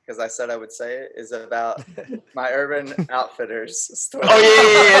say, because I said I would say it, is about my Urban Outfitters story.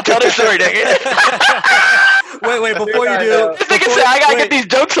 Oh yeah. Tell the story, dang it. Wait, before you do, I gotta get these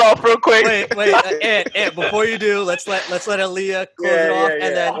jokes off real quick. Wait, Ant, before you do, let's let Aaliyah close it off,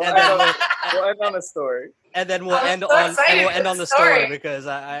 and then we'll end on a story, and then we'll end on the story, because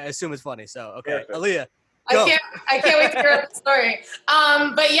I assume it's funny. So okay, perfect. Aaliyah, go. I can't wait to hear the story.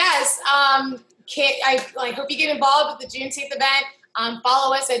 But yes, I hope you get involved with the Juneteenth event.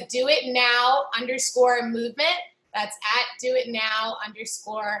 Follow us at DoItNow_movement. That's at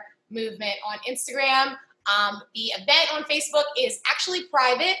doitnow_movement on Instagram. The event on Facebook is actually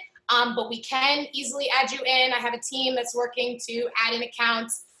private, but we can easily add you in. I have a team that's working to add in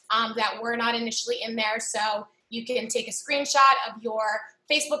accounts that were not initially in there. So you can take a screenshot of your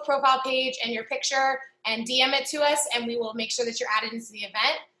Facebook profile page and your picture and DM it to us, and we will make sure that you're added into the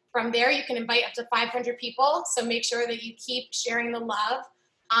event. From there, you can invite up to 500 people. So make sure that you keep sharing the love.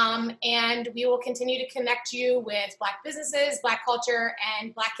 And we will continue to connect you with Black businesses, Black culture,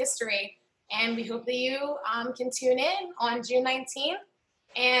 and Black history. And we hope that you can tune in on June 19th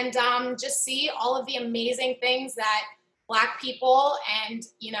and just see all of the amazing things that Black people and,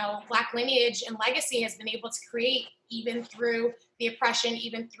 Black lineage and legacy has been able to create, even through the oppression,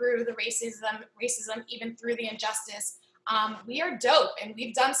 even through the racism, even through the injustice. We are dope, and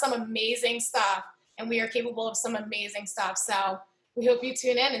we've done some amazing stuff, and we are capable of some amazing stuff. So we hope you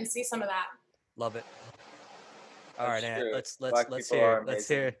tune in and see some of that. Love it. All right, Ant, let's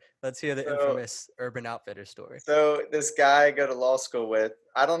hear the infamous Urban Outfitters story. So this guy I go to law school with,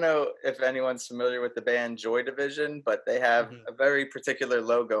 I don't know if anyone's familiar with the band Joy Division, but they have a very particular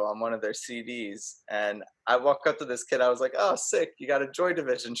logo on one of their CDs. And I walked up to this kid, I was like, "Oh, sick, you got a Joy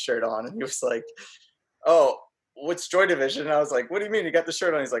Division shirt on." And he was like, "Oh, what's Joy Division?" And I was like, "What do you mean you got the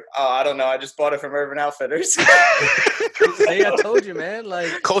shirt on?" He's like, "Oh, I don't know, I just bought it from Urban Outfitters." Hey, I told you, man.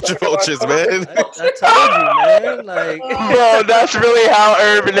 Like culture vultures, man. I told you, man. Like, bro, that's really how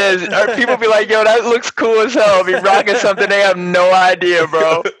Urban is. People be like, "Yo, that looks cool as hell." Be rocking something they have no idea,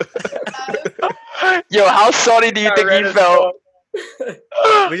 bro. Yo, how salty do you think he felt?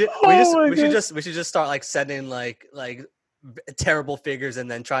 We should just start like sending like terrible figures and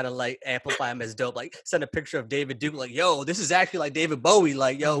then trying to like amplify them as dope. Like send a picture of David Duke, like, "Yo, this is actually like David Bowie."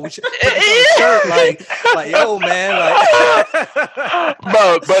 Like, "Yo, we should put this on a shirt." Like, "Yo, man." Like,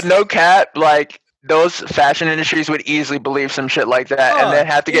 but no cap, like those fashion industries would easily believe some shit like that and then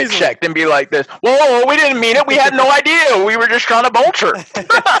have to get checked and be like this. Whoa, we didn't mean it. We had no idea. We were just trying to vulture.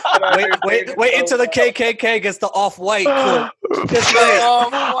 wait until the KKK gets the off-white clip.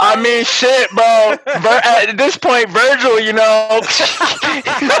 I mean, shit, bro. At this point, Virgil,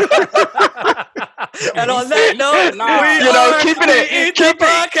 And on that note,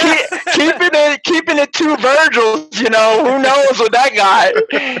 keeping it two Virgils. Who knows with that guy?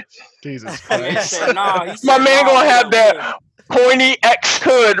 Jesus Christ. My man gonna have that pointy X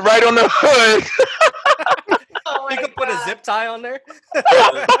hood right on the hood. You can put a zip tie on there. He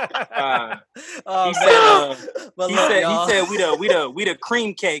said we the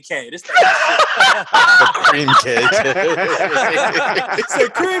cream KK. This thing cream KK. He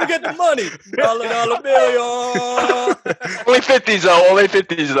said cream get the money. $1 bill, y'all. Only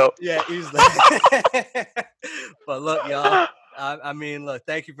 50s though. Yeah, easily. But look, y'all. I mean, look,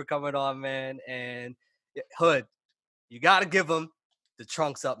 thank you for coming on, man. And Hood, you got to give him the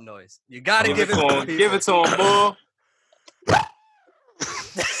trunks up noise. You got to give it to him. Give it to him, boy.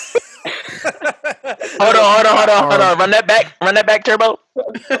 Hold on. Run that back, Turbo.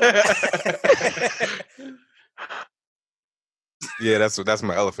 Yeah, that's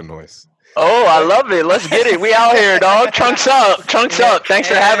my elephant noise. Oh, I love it. Let's get it. We out here, dog. Trunks up. Thanks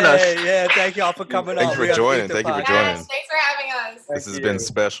for having us. Yeah, thank y'all for coming on. Thank you for joining. Thanks for having us. This has been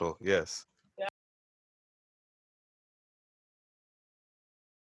special. Yes.